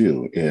here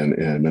too in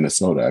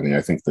Minnesota. I mean,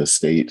 I think the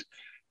state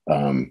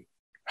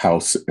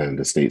House and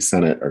the state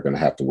Senate are going to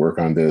have to work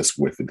on this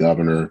with the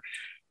governor.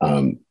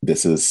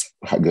 This is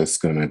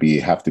going to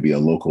have to be a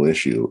local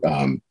issue.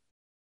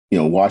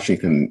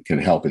 Washington can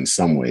help in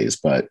some ways,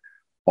 but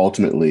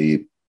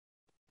ultimately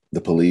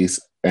the police,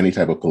 any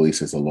type of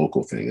police is a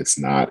local thing. It's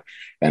not,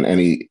 and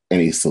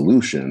any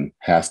solution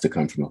has to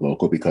come from the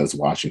local because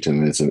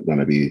Washington isn't going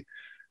to be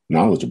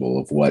knowledgeable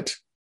of what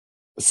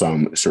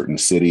some certain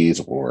cities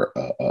or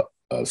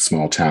a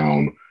small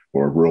town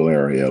or a rural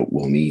area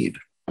will need.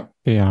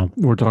 Yeah,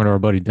 we're talking to our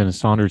buddy Dennis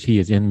Saunders. He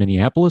is in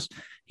Minneapolis.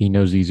 He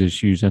knows these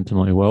issues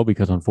intimately well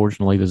because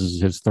unfortunately this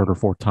is his third or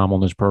fourth time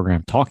on this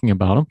program talking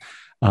about them.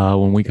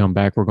 When we come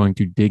back, we're going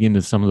to dig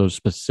into some of those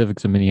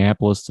specifics of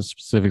Minneapolis, the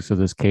specifics of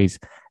this case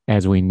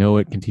as we know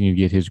it, continue to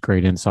get his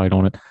great insight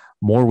on it.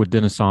 More with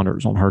Dennis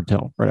Saunders on Heard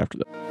Tell right after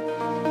that.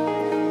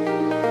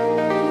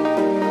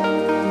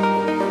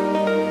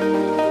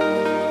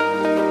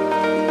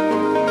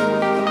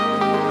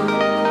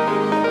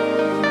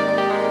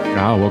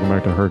 Welcome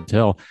back to Heard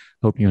Tell.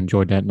 Hope you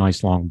enjoyed that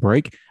nice long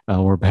break.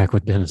 We're back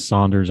with Dennis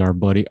Saunders, our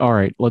buddy. All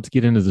right, let's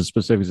get into the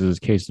specifics of this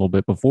case a little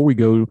bit. Before we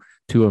go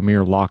to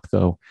Amir Locke,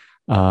 though,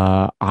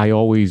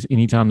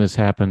 anytime this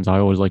happens, I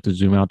always like to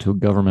zoom out to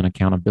government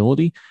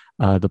accountability.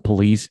 The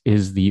police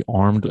is the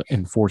armed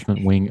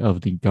enforcement wing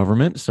of the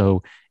government.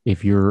 So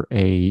if you're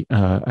a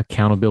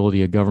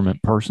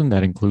government person,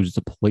 that includes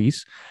the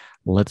police.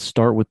 Let's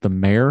start with the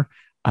mayor.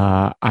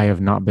 I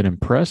have not been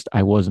impressed.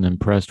 I wasn't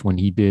impressed when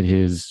he did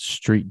his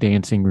street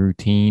dancing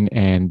routine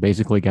and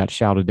basically got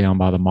shouted down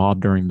by the mob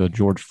during the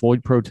George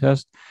Floyd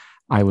protest.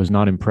 I was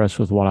not impressed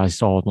with what I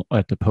saw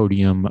at the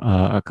podium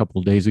a couple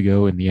of days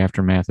ago in the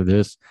aftermath of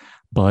this.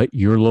 But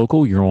you're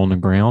local, you're on the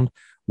ground.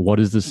 What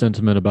is the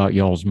sentiment about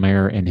y'all's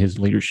mayor and his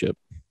leadership?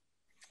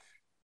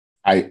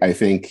 I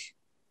think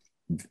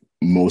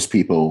most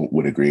people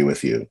would agree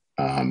with you.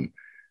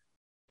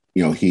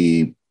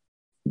 He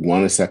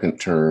won a second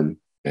term.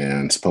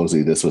 And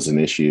supposedly this was an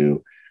issue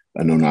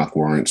a no-knock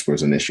warrants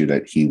was an issue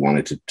that he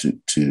wanted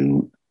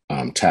to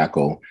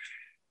tackle.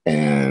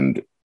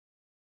 And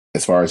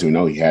as far as we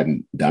know, he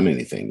hadn't done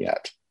anything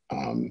yet.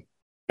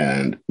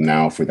 And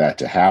now for that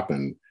to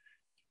happen,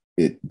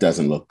 it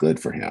doesn't look good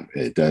for him.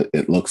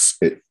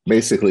 It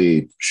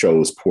basically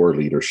shows poor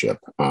leadership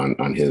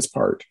on his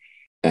part.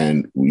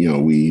 And,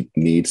 we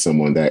need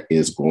someone that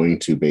is going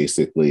to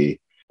basically,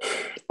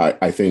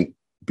 I think,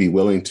 be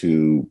willing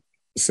to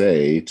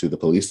say to the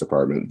police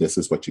department, this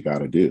is what you got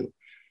to do,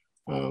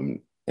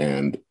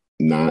 and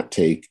not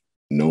take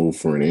no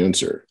for an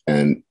answer.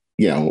 And,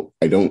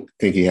 I don't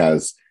think he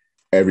has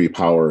every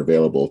power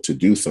available to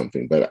do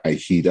something, but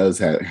he does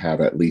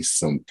have at least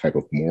some type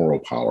of moral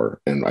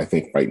power. And I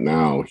think right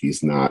now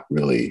he's not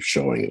really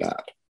showing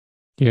that.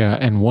 Yeah.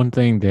 And one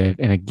thing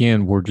and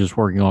again, we're just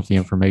working off the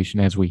information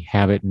as we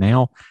have it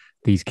now.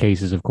 These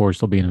cases, of course,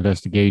 there'll be an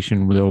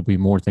investigation where there'll be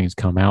more things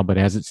come out. But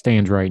as it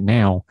stands right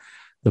now,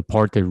 the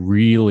part that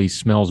really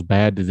smells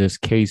bad to this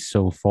case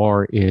so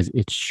far is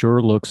it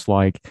sure looks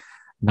like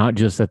not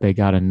just that they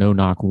got a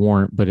no-knock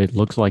warrant, but it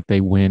looks like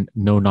they went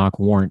no-knock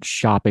warrant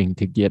shopping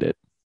to get it.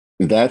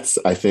 That's,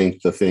 I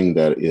think, the thing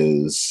that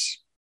is,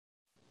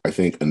 I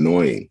think,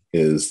 annoying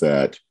is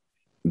that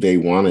they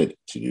wanted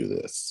to do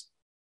this.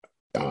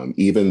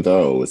 Even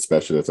though,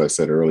 especially as I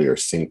said earlier,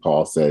 St.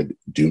 Paul said,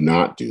 do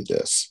not do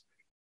this.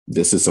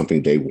 This is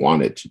something they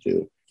wanted to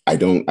do. I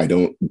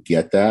don't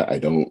get that.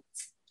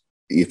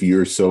 If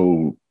you're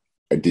so,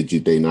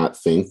 they not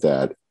think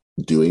that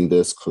doing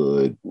this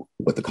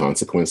what the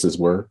consequences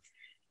were?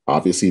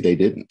 Obviously they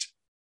didn't.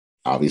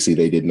 Obviously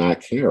they did not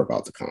care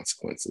about the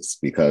consequences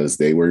because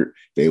they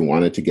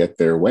wanted to get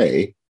their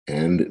way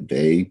and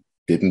they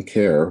didn't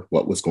care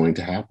what was going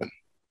to happen.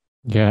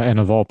 Yeah, and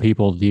of all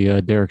people,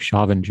 the Derek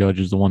Chauvin judge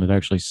is the one that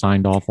actually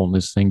signed off on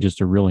this thing just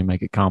to really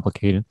make it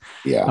complicated.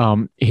 Yeah.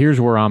 Here's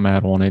where I'm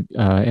at on it,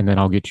 and then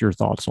I'll get your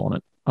thoughts on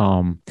it.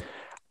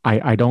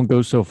 I don't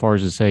go so far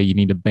as to say you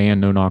need to ban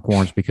no-knock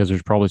warrants because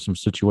there's probably some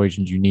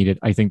situations you need it.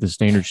 I think the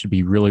standards should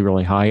be really,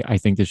 really high. I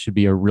think this should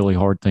be a really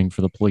hard thing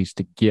for the police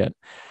to get.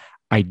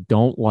 I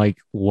don't like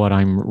what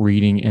I'm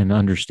reading and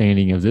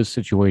understanding of this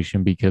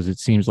situation because it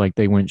seems like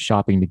they went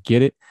shopping to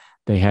get it.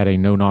 They had a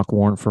no-knock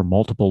warrant for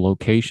multiple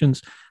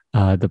locations.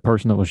 The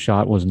person that was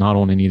shot was not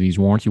on any of these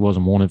warrants. He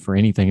wasn't wanted for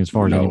anything as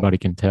far as anybody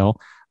can tell.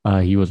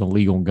 He was a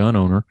legal gun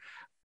owner.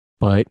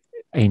 But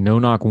a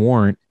no-knock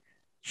warrant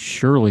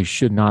surely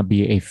should not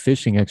be a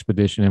fishing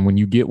expedition. And when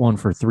you get one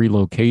for 3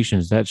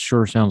 locations, that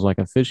sure sounds like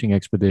a fishing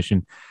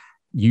expedition.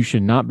 You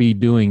should not be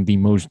doing the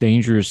most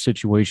dangerous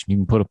situation you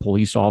can put a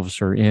police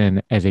officer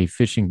in as a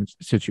fishing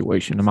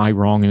situation. Am I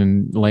wrong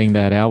in laying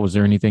that out? Was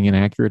there anything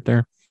inaccurate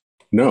there?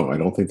 No, I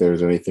don't think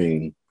there's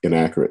anything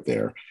inaccurate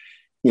there.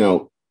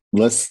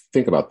 Let's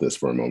think about this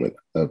for a moment.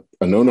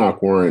 A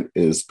no-knock warrant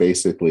is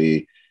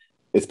basically,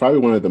 it's probably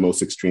one of the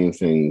most extreme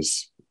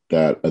things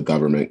that a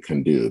government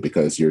can do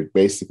because you're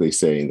basically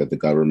saying that the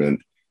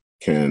government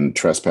can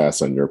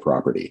trespass on your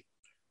property.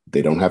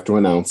 They don't have to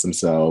announce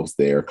themselves.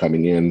 They are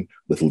coming in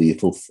with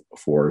lethal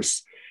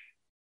force.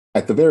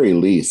 At the very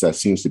least, that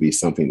seems to be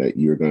something that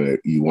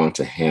you want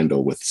to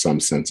handle with some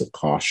sense of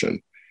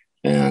caution.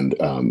 And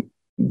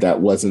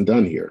that wasn't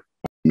done here.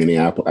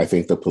 Minneapolis, I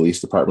think the police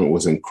department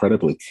was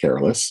incredibly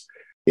careless,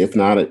 if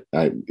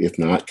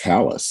not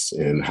callous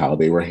in how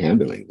they were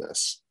handling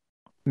this.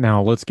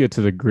 Now let's get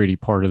to the gritty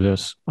part of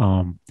this.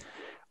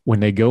 When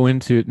they go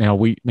into it,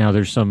 now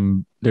there's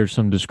some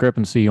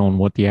discrepancy on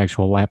what the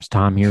actual lapse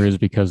time here is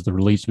because the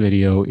release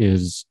video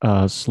is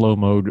slow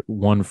mode,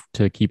 1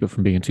 to keep it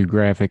from being too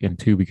graphic, and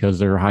 2 because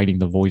they're hiding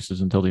the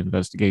voices until the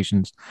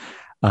investigation's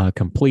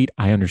complete.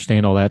 I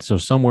understand all that. So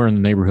somewhere in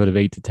the neighborhood of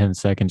 8 to 10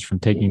 seconds from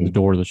taking the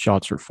door, the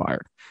shots are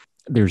fired.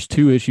 There's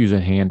 2 issues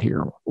at hand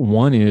here.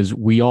 One is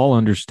we all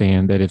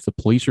understand that if the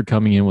police are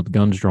coming in with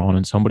guns drawn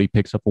and somebody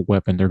picks up a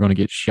weapon, they're going to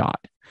get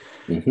shot.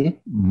 Mm-hmm.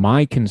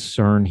 My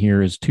concern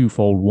here is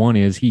twofold. One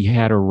is he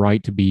had a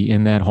right to be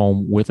in that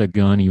home with a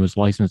gun. He was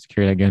licensed to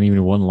carry that gun. Even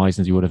if he wasn't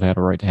licensed, he would have had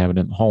a right to have it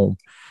in the home.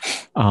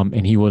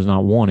 And he was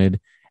not wanted.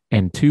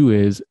 And 2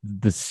 is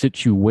the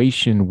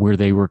situation where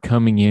they were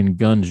coming in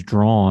guns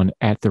drawn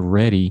at the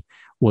ready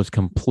was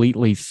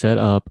completely set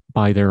up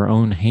by their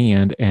own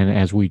hand. And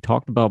as we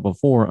talked about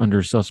before,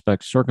 under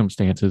suspect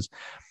circumstances,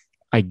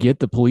 I get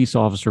the police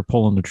officer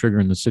pulling the trigger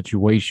in the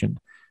situation,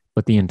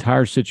 but the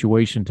entire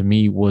situation to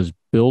me was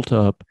built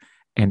up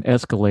and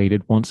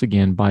escalated once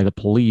again by the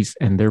police.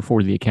 And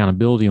therefore the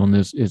accountability on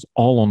this is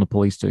all on the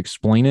police to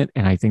explain it.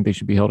 And I think they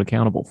should be held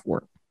accountable for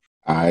it.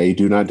 I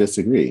do not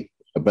disagree,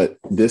 but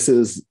this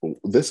is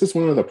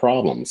one of the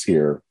problems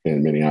here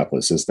in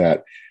Minneapolis is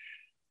that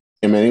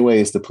in many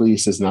ways, the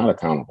police is not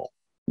accountable.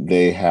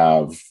 They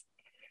have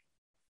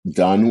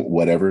done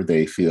whatever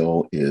they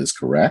feel is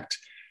correct,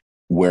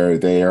 where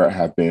there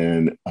have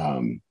been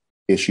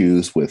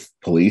issues with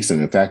police.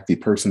 And in fact, the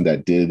person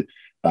that did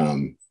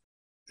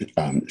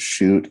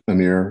shoot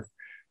Amir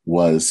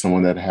was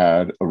someone that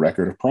had a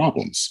record of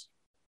problems.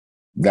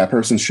 That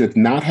person should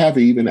not have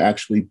even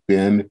actually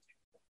been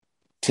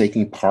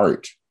taking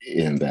part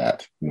in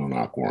that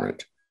no-knock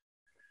warrant.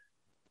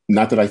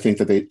 Not that I think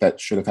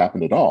that should have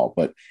happened at all,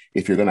 but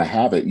if you're going to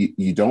have it,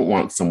 you don't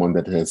want someone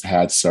that has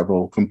had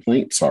several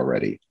complaints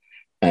already.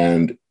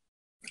 And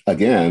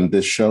again,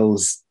 this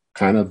shows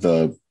kind of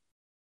the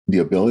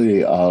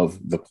ability of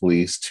the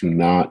police to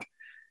not,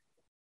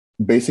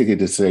 basically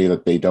to say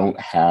that they don't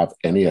have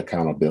any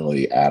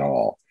accountability at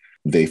all.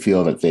 They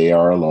feel that they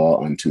are a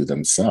law unto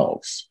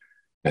themselves.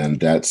 And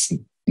that's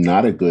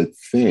not a good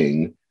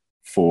thing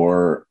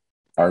for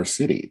our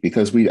city,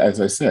 because as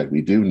I said,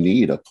 we do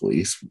need a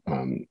police.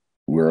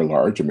 We're a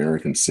large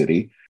American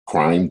city.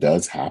 Crime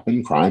does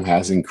happen. Crime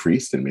has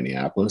increased in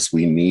Minneapolis.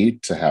 We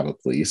need to have a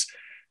police.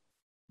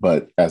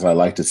 But as I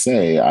like to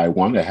say, I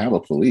want to have a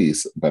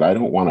police, but I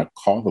don't want to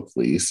call the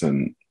police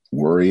and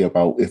worry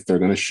about if they're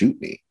going to shoot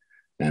me.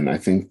 And I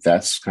think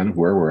that's kind of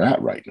where we're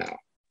at right now.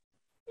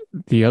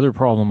 The other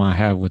problem I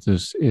have with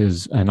this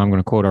is, and I'm going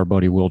to quote our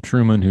buddy Will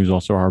Truman, who's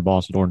also our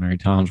boss at Ordinary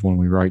Times when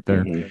we write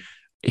there. Mm-hmm.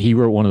 He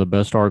wrote one of the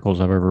best articles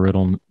I've ever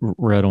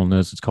read on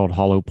this. It's called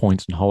Hollow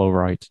Points and Hollow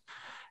Rights.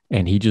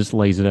 And he just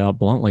lays it out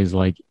bluntly. It's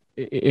like,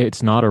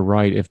 it's not a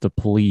right if the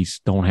police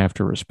don't have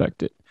to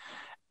respect it.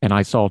 And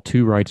I saw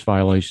two rights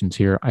violations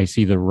here. I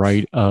see the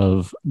right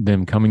of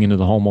them coming into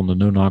the home on the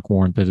no-knock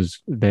warrant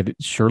that it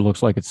sure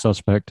looks like it's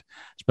suspect,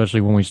 especially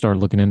when we start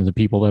looking into the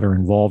people that are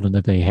involved and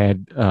that they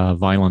had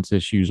violence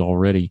issues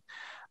already.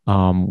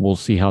 We'll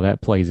see how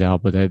that plays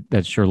out, but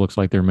that sure looks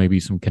like there may be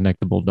some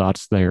connectable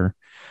dots there.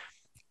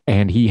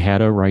 And he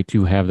had a right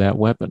to have that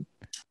weapon.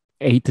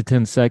 8 to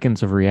 10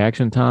 seconds of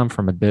reaction time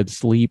from a dead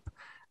sleep.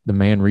 The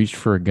man reached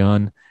for a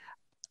gun.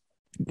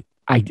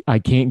 I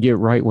can't get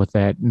right with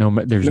that.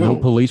 There's no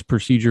police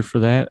procedure for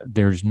that.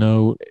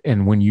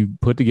 And when you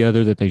put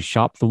together that they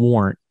shopped the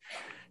warrant,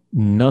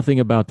 nothing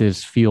about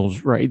this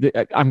feels right.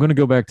 I'm going to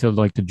go back to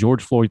like the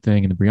George Floyd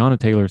thing and the Breonna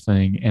Taylor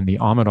thing and the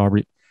Ahmaud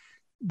Arbery.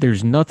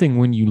 There's nothing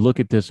when you look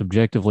at this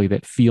objectively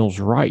that feels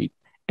right.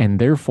 And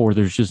therefore,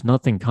 there's just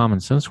nothing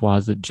common sense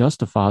wise that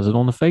justifies it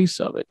on the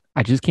face of it.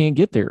 I just can't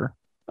get there.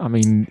 I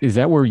mean, is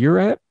that where you're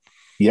at?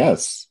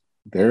 Yes,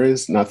 there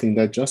is nothing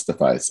that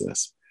justifies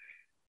this.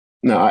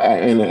 Now,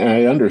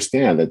 I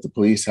understand that the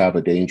police have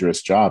a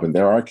dangerous job, and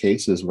there are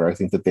cases where I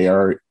think that they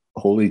are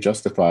wholly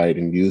justified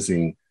in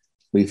using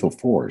lethal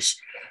force.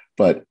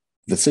 But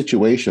the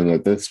situation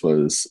that this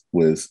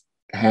was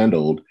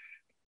handled,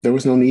 there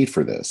was no need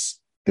for this.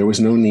 There was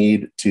no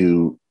need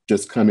to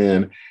just come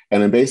in,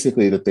 and then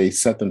basically that they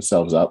set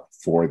themselves up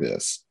for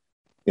this,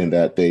 in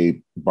that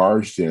they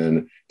barged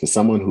in to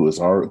someone who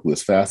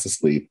is fast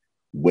asleep,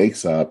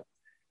 wakes up,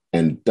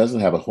 and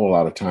doesn't have a whole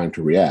lot of time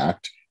to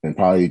react, and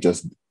probably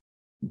just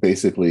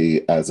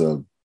basically as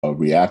a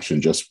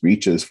reaction just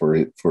reaches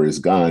for his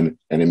gun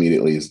and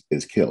immediately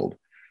is killed.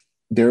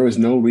 There was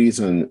no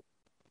reason,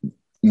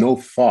 no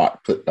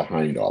thought put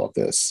behind all of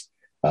this.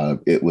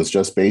 It was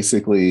just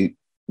basically,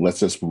 let's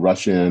just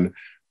rush in.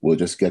 We'll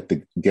just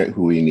get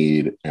who we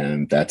need,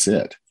 and that's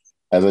it.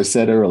 As I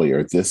said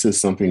earlier, this is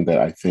something that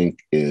I think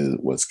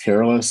was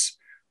careless,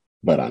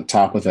 but on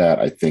top of that,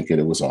 I think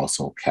it was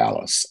also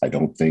callous. I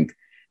don't think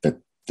that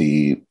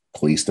the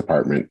police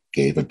department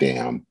gave a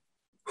damn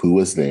who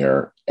was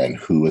there and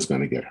who was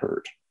going to get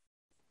hurt.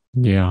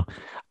 Yeah.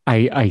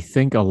 I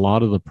think a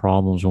lot of the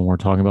problems when we're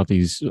talking about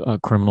these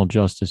criminal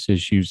justice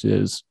issues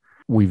is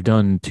we've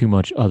done too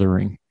much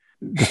othering.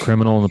 The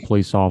criminal and the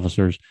police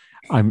officers.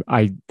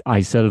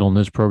 I said it on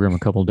this program a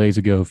couple of days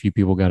ago. A few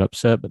people got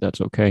upset, but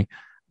that's okay.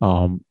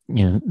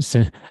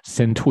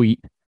 Send tweet,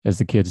 as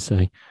the kids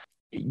say.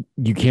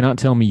 You cannot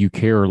tell me you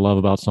care or love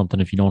about something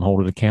if you don't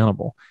hold it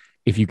accountable.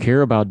 If you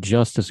care about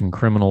justice and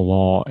criminal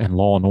law and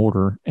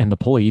order and the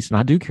police, and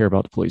I do care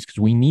about the police because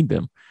we need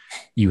them,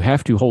 you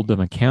have to hold them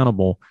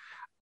accountable.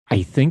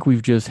 I think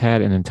we've just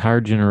had an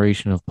entire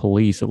generation of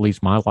police, at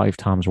least my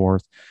lifetime's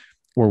worth,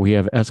 where we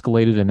have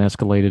escalated and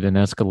escalated and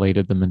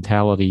escalated the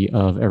mentality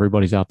of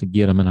everybody's out to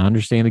get them. And I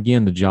understand,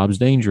 again, the job's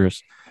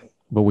dangerous,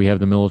 but we have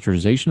the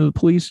militarization of the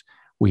police.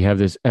 We have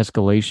this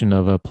escalation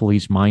of a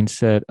police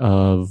mindset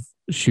of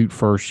shoot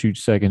first, shoot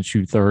second,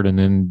 shoot third, and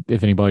then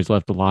if anybody's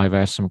left alive,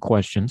 ask some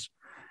questions.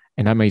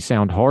 And that may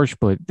sound harsh,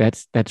 but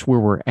that's where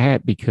we're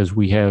at, because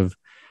we have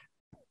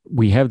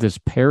this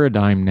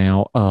paradigm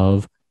now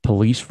of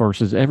police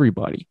versus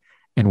everybody.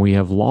 And we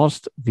have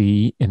lost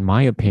in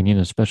my opinion,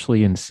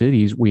 especially in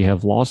cities, we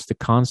have lost the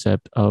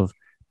concept of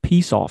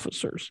peace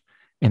officers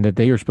and that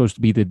they are supposed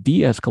to be the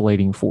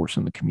de-escalating force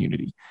in the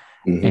community.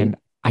 Mm-hmm. And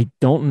I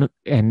don't know,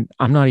 and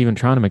I'm not even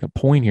trying to make a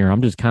point here.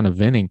 I'm just kind of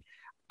venting.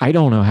 I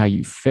don't know how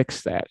you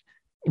fix that,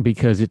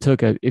 because it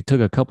took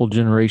a couple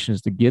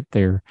generations to get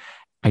there.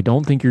 I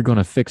don't think you're going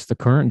to fix the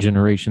current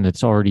generation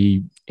that's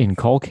already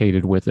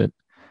inculcated with it.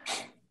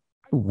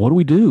 What do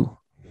we do?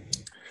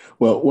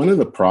 Well, one of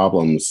the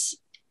problems,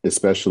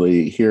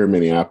 especially here in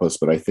Minneapolis,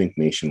 but I think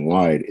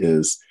nationwide,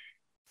 is,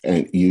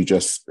 and you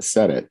just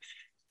said it,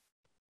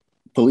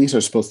 police are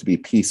supposed to be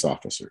peace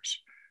officers.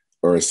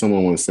 Or as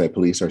someone once said,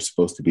 police are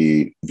supposed to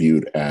be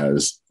viewed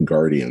as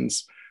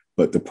guardians.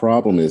 But the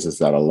problem is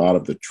that a lot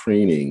of the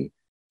training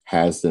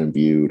has them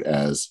viewed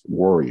as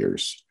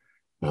warriors.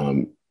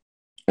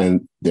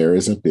 And there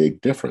is a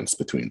big difference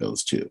between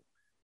those two.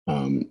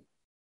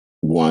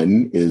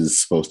 One is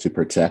supposed to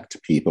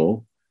protect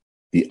people.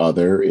 The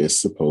other is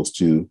supposed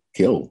to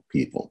kill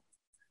people.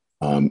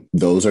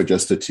 Those are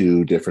just the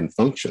two different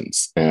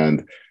functions.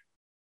 And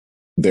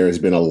there has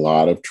been a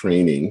lot of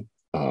training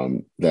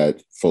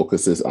that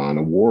focuses on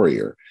a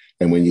warrior.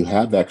 And when you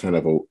have that kind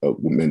of a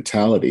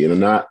mentality,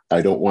 and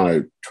I don't want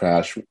to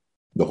trash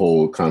the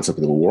whole concept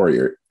of the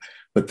warrior,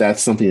 but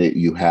that's something that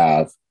you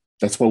have.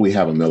 That's why we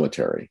have a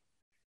military.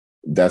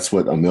 That's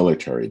what a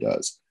military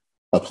does.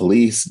 A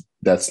police,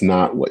 that's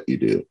not what you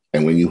do.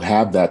 And when you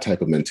have that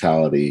type of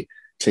mentality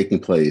taking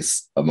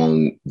place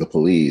among the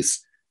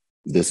police,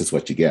 this is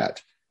what you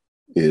get,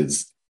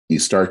 is you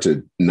start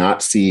to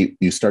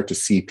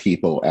see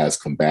people as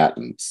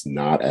combatants,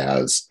 not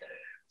as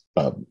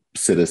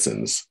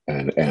citizens,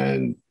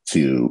 and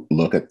to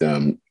look at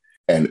them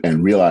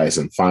and realize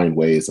and find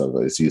ways of,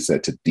 as you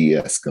said, to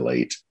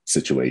de-escalate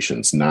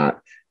situations, not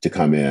to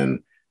come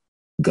in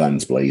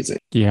guns blazing.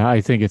 Yeah,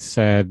 I think it's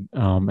sad,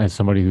 as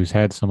somebody who's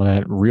had some of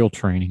that real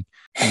training,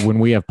 when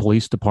we have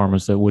police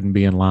departments that wouldn't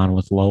be in line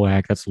with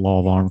LOAC, that's the law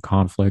of armed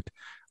conflict,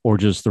 or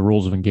just the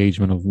rules of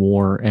engagement of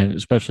war, and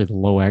especially the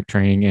LOAC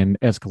training and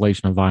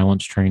escalation of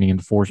violence training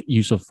and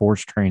use of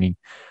force training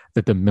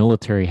that the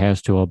military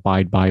has to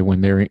abide by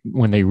when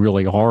they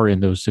really are in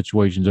those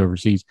situations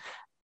overseas.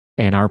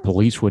 And our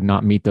police would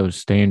not meet those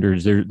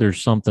standards.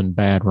 There's something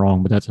bad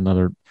wrong, but that's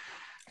another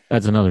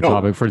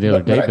topic for the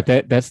other day.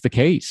 But that's the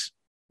case.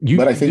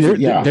 But I think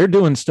they're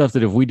doing stuff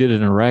that if we did it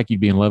in Iraq,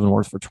 you'd be in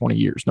Leavenworth for 20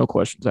 years, no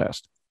questions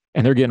asked,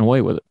 and they're getting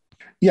away with it.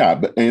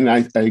 Yeah, and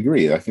I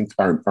agree. I think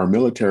our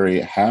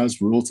military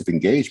has rules of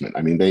engagement.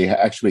 I mean, they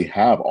actually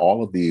have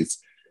all of these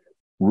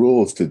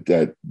rules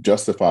that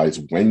justifies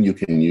when you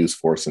can use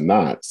force and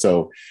not.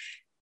 So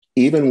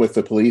even with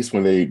the police,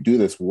 when they do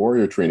this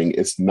warrior training,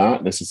 it's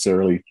not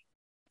necessarily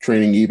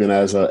training even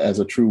as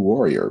a true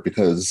warrior,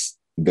 because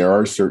there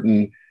are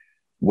certain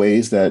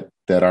ways that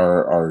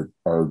our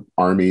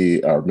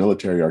army, our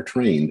military are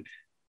trained,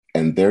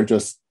 and they're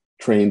just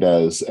trained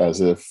as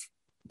if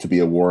to be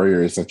a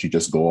warrior is that you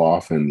just go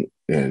off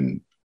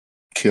and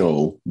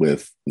kill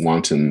with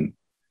wantonly.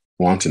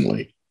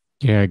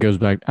 Yeah, it goes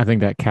back. I think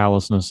that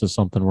callousness is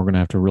something we're going to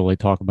have to really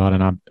talk about,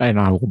 and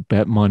I will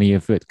bet money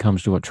if it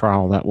comes to a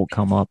trial that will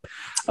come up.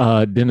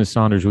 Dennis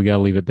Saunders, we got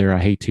to leave it there. I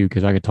hate to,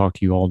 because I could talk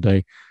to you all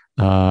day.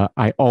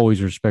 I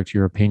always respect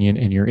your opinion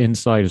and your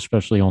insight,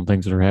 especially on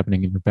things that are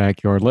happening in your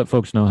backyard. Let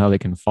folks know how they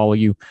can follow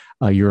you.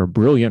 You're a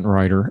brilliant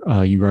writer.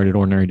 You write at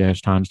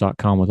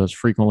ordinary-times.com with us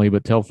frequently,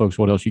 but tell folks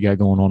what else you got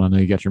going on. I know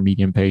you got your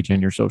Medium page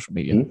and your social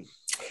media. Mm-hmm.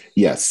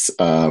 Yes,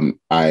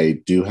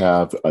 I do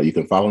have, you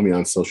can follow me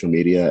on social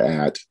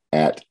media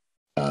at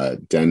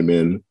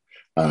Denman.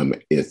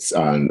 It's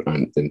on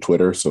in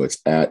Twitter, so it's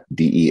at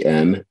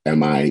DENMINN.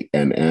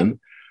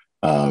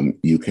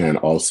 You can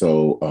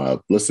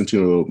also listen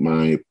to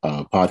my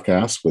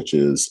podcast, which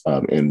is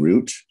En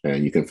Route,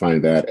 and you can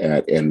find that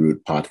at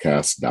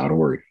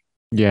enroutepodcast.org.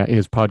 Yeah,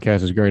 his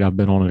podcast is great. I've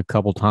been on it a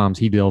couple times.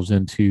 He delves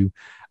into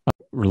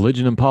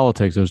religion and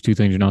politics, those two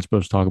things you're not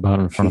supposed to talk about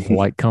in front of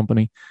polite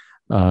company.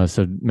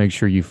 So make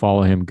sure you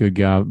follow him. Good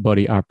guy,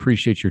 buddy. I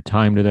appreciate your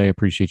time today. I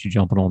appreciate you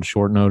jumping on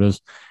short notice,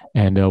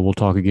 and we'll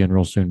talk again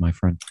real soon, my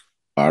friend.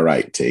 All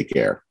right. Take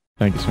care.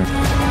 Thank you, sir.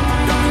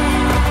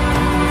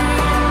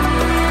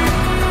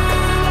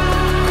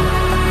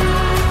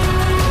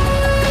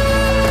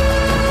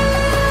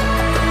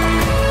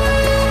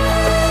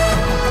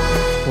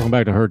 Welcome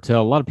back to Heard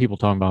Tell. A lot of people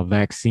talking about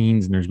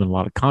vaccines, and there's been a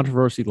lot of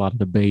controversy, a lot of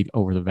debate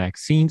over the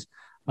vaccines.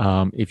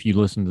 If you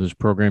listen to this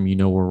program, you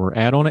know where we're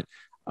at on it.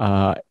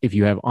 If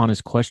you have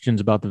honest questions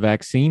about the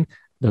vaccine,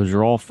 those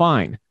are all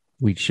fine.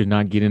 We should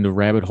not get into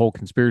rabbit hole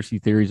conspiracy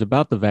theories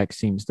about the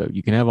vaccines, though.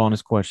 You can have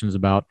honest questions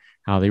about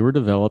how they were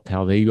developed,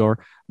 how they are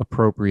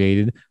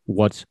appropriated,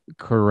 what's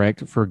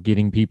correct for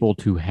getting people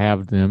to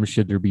have them.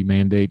 Should there be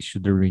mandates?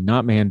 Should there be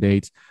not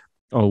mandates?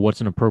 Or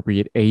what's an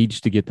appropriate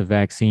age to get the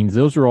vaccines?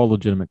 Those are all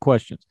legitimate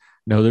questions.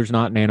 No, there's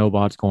not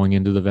nanobots going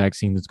into the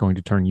vaccine that's going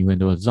to turn you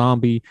into a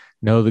zombie.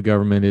 No, the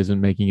government isn't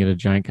making it a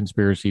giant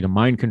conspiracy to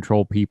mind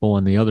control people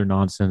and the other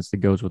nonsense that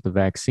goes with the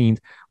vaccines.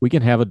 We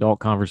can have adult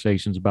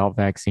conversations about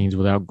vaccines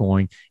without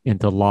going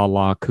into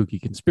la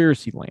kooky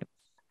conspiracy land.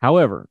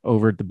 However,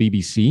 over at the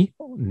BBC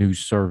news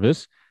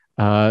service,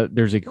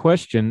 there's a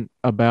question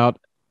about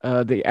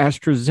the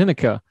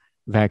AstraZeneca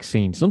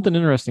vaccine. Something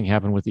interesting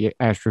happened with the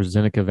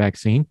AstraZeneca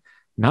vaccine.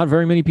 Not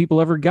very many people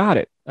ever got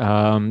it.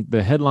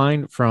 The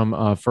headline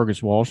from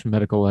Fergus Walsh,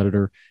 medical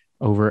editor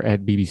over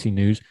at BBC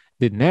News,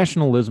 did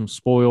nationalism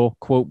spoil,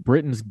 quote,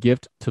 Britain's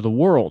gift to the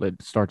world?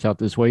 It starts out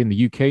this way. In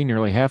the UK,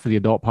 nearly half of the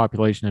adult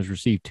population has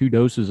received 2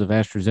 doses of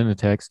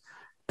AstraZeneca's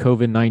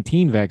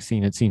COVID-19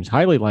 vaccine. It seems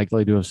highly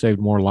likely to have saved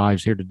more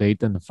lives here to date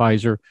than the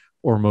Pfizer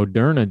or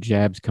Moderna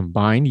jabs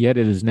combined, yet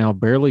it is now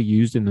barely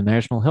used in the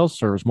National Health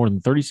Service. More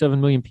than 37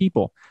 million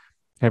people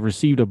have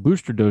received a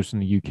booster dose in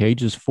the UK.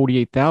 Just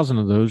 48,000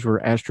 of those were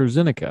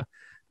AstraZeneca.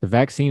 The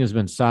vaccine has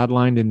been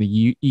sidelined in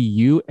the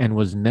EU and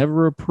was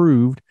never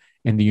approved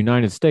in the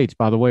United States.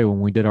 By the way,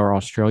 when we did our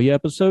Australia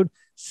episode,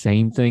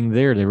 Same thing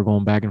there. They were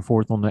going back and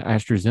forth on the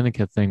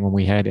AstraZeneca thing when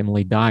we had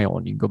Emily Dial,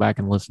 and you can go back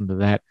and listen to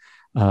that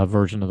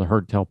version of the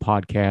Heard Tell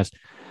podcast.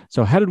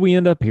 So how did we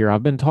end up here?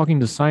 I've been talking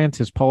to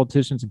scientists,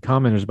 politicians, and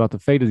commenters about the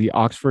fate of the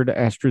Oxford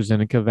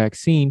AstraZeneca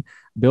vaccine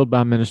billed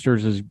by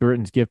ministers as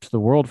Britain's gift to the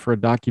world for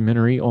a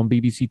documentary on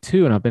BBC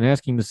Two. And I've been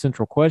asking the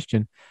central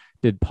question,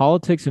 did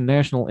politics and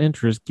national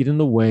interest get in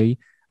the way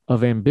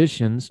of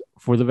ambitions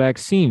for the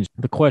vaccines?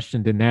 The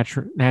question, did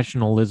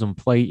nationalism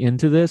play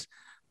into this?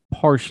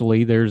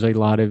 Partially. There's a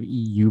lot of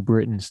EU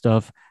Britain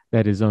stuff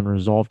that is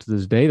unresolved to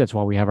this day. That's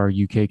why we have our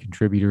UK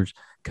contributors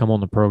come on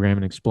the program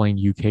and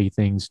explain UK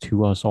things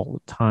to us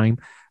all the time.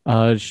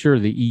 Sure,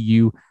 the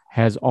EU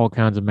has all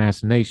kinds of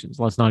machinations.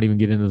 Let's not even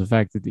get into the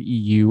fact that the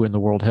EU and the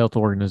World Health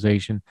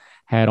Organization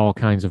had all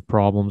kinds of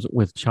problems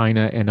with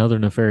China and other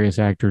nefarious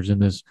actors in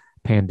this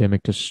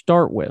pandemic to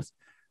start with.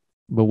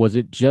 But was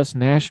it just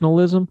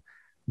nationalism?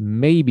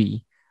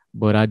 Maybe.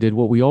 But I did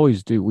what we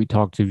always do. We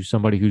talked to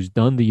somebody who's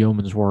done the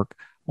yeoman's work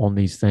on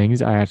these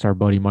things. I asked our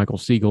buddy Michael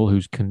Siegel,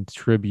 who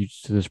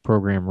contributes to this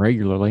program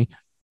regularly,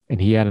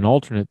 and he had an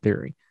alternate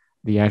theory.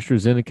 The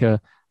AstraZeneca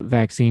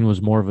vaccine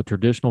was more of a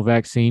traditional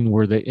vaccine,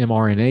 where the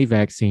mRNA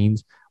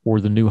vaccines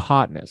were the new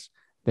hotness.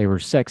 They were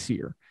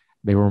sexier.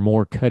 They were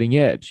more cutting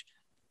edge.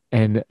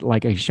 And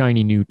like a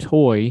shiny new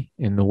toy,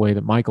 in the way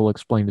that Michael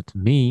explained it to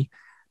me,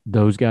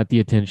 those got the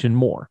attention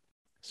more.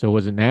 So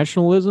was it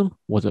nationalism?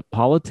 Was it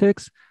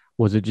politics?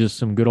 Was it just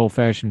some good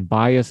old-fashioned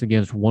bias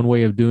against one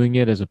way of doing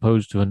it as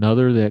opposed to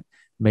another that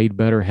made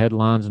better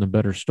headlines and a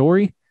better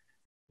story?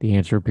 The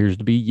answer appears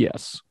to be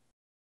yes.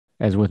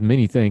 As with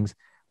many things,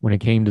 when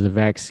it came to the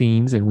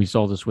vaccines, and we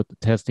saw this with the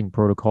testing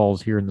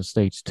protocols here in the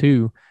States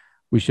too,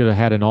 we should have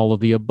had an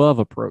all-of-the-above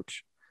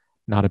approach,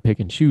 not a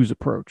pick-and-choose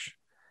approach.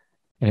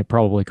 And it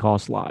probably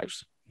cost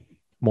lives.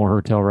 More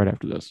Heard Tell right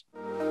after this.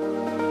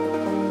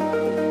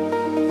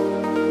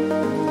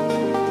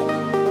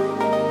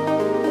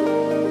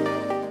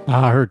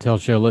 Heard Tell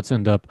Show. Let's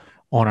end up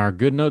on our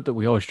good note that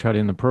we always try to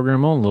end the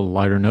program on, a little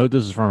lighter note.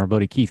 This is from our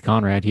buddy Keith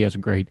Conrad. He has a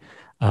great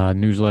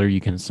newsletter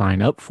you can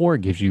sign up for.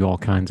 It gives you all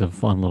kinds of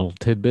fun little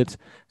tidbits.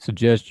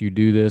 Suggest you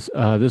do this.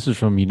 This is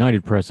from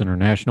United Press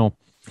International.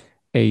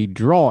 A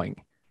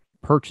drawing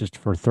purchased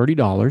for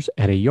 $30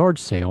 at a yard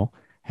sale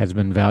has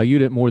been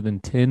valued at more than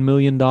 $10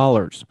 million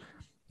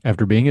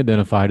after being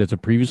identified as a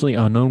previously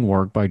unknown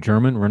work by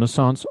German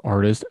Renaissance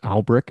artist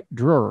Albrecht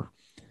Dürer.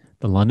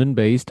 The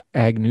London-based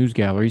Ag News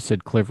Gallery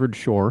said Clifford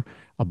Shore,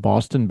 a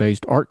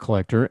Boston-based art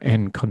collector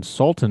and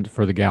consultant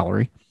for the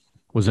gallery,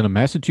 was in a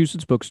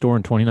Massachusetts bookstore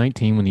in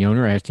 2019 when the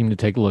owner asked him to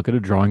take a look at a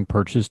drawing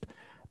purchased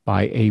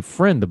by a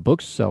friend. The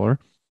bookseller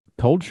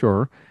told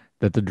Shore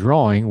that the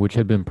drawing, which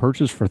had been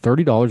purchased for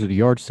 $30 at a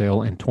yard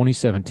sale in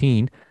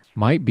 2017,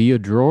 might be a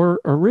Dürer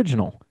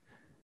original.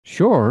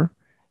 Shore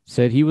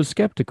said he was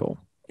skeptical,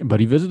 but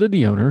he visited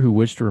the owner, who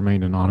wished to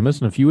remain anonymous,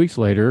 and a few weeks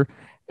later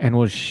and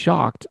was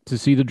shocked to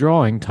see the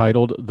drawing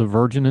titled The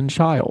Virgin and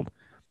Child,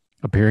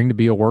 appearing to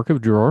be a work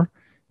of Dürer,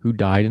 who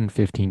died in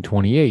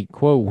 1528.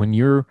 Quote, when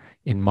you're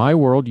in my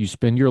world, you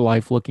spend your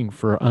life looking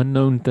for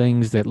unknown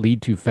things that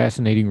lead to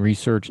fascinating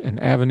research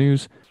and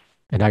avenues.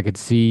 And I could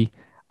see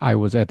I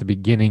was at the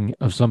beginning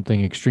of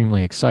something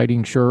extremely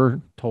exciting,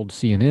 Schur told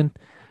CNN.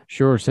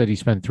 Schur said he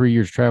spent 3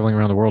 years traveling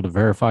around the world to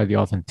verify the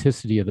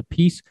authenticity of the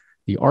piece.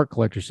 The art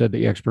collector said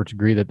the experts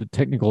agree that the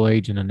technical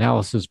age and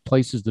analysis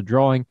places the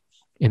drawing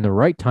in the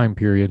right time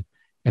period,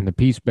 and the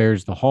piece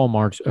bears the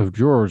hallmarks of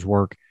Dürer's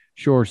work.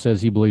 Shore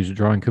says he believes the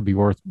drawing could be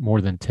worth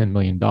more than $10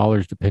 million,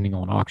 depending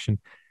on auction.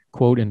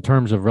 Quote, in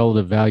terms of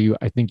relative value,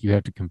 I think you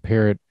have to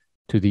compare it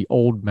to the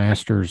old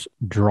master's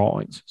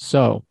drawings.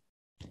 So,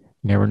 you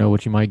never know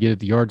what you might get at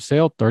the yard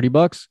sale.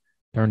 $30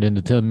 turned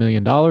into $10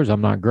 million. I'm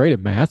not great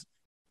at math.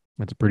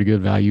 That's a pretty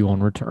good value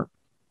on return.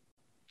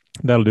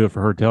 That'll do it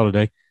for Heard Tell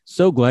today.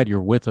 So glad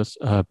you're with us.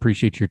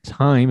 Appreciate your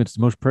time. It's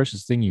the most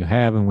precious thing you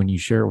have, and when you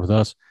share it with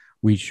us,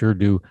 we sure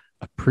do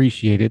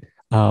appreciate it.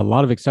 A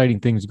lot of exciting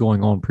things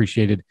going on.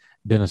 Appreciated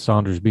Dennis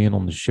Saunders being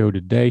on the show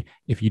today.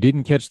 If you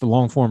didn't catch the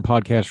long form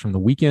podcast from the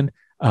weekend,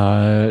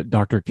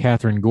 Dr.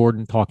 Catherine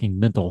Gordon talking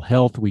mental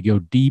health. We go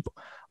deep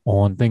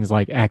on things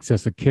like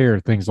access to care,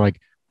 things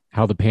like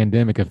how the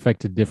pandemic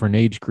affected different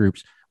age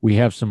groups. We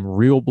have some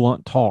real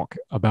blunt talk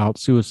about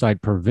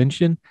suicide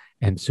prevention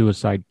and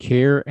suicide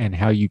care and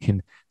how you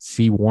can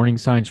see warning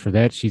signs for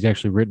that. She's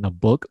actually written a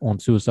book on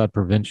suicide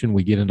prevention.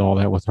 We get into all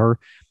that with her.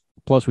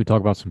 Plus, we talk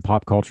about some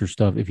pop culture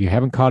stuff. If you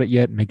haven't caught it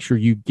yet, make sure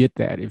you get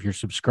that. If you're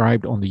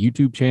subscribed on the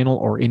YouTube channel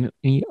or in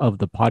any of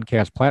the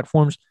podcast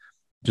platforms,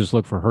 just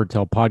look for Heard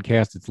Tell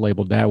Podcast. It's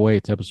labeled that way.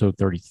 It's episode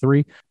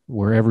 33.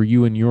 Wherever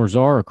you and yours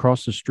are,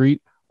 across the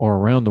street or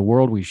around the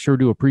world, we sure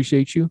do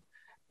appreciate you.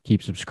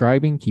 Keep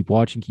subscribing, keep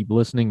watching, keep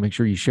listening. Make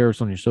sure you share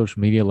us on your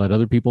social media. Let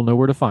other people know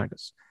where to find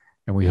us.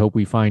 And we hope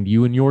we find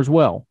you and yours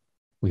well.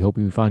 We hope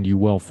we find you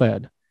well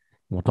fed. And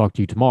we'll talk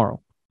to you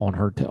tomorrow on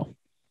Heard Tell.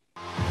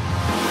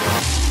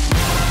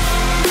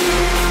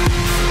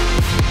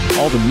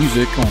 All the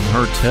music on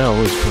Heard Tell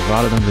is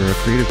provided under a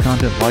Creative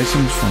Content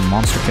license from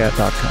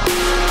monstercat.com.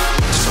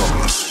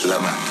 Somos la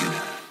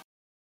máquina.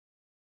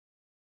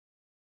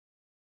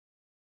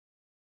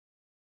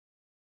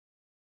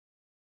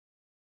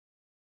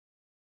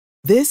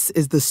 This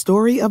is the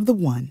story of the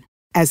one.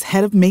 As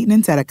head of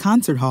maintenance at a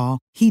concert hall,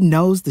 he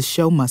knows the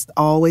show must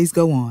always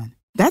go on.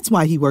 That's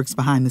why he works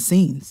behind the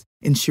scenes,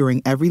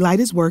 ensuring every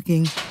light is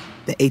working,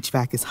 the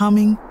HVAC is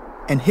humming,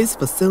 and his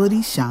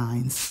facility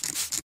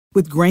shines.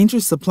 With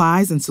Grainger's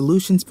supplies and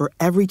solutions for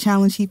every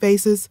challenge he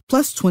faces,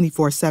 plus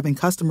 24/7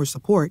 customer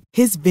support,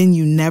 his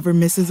venue never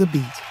misses a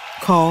beat.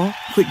 Call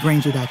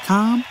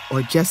quickgrainger.com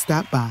or just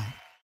stop by.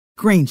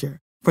 Grainger,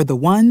 for the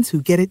ones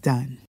who get it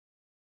done.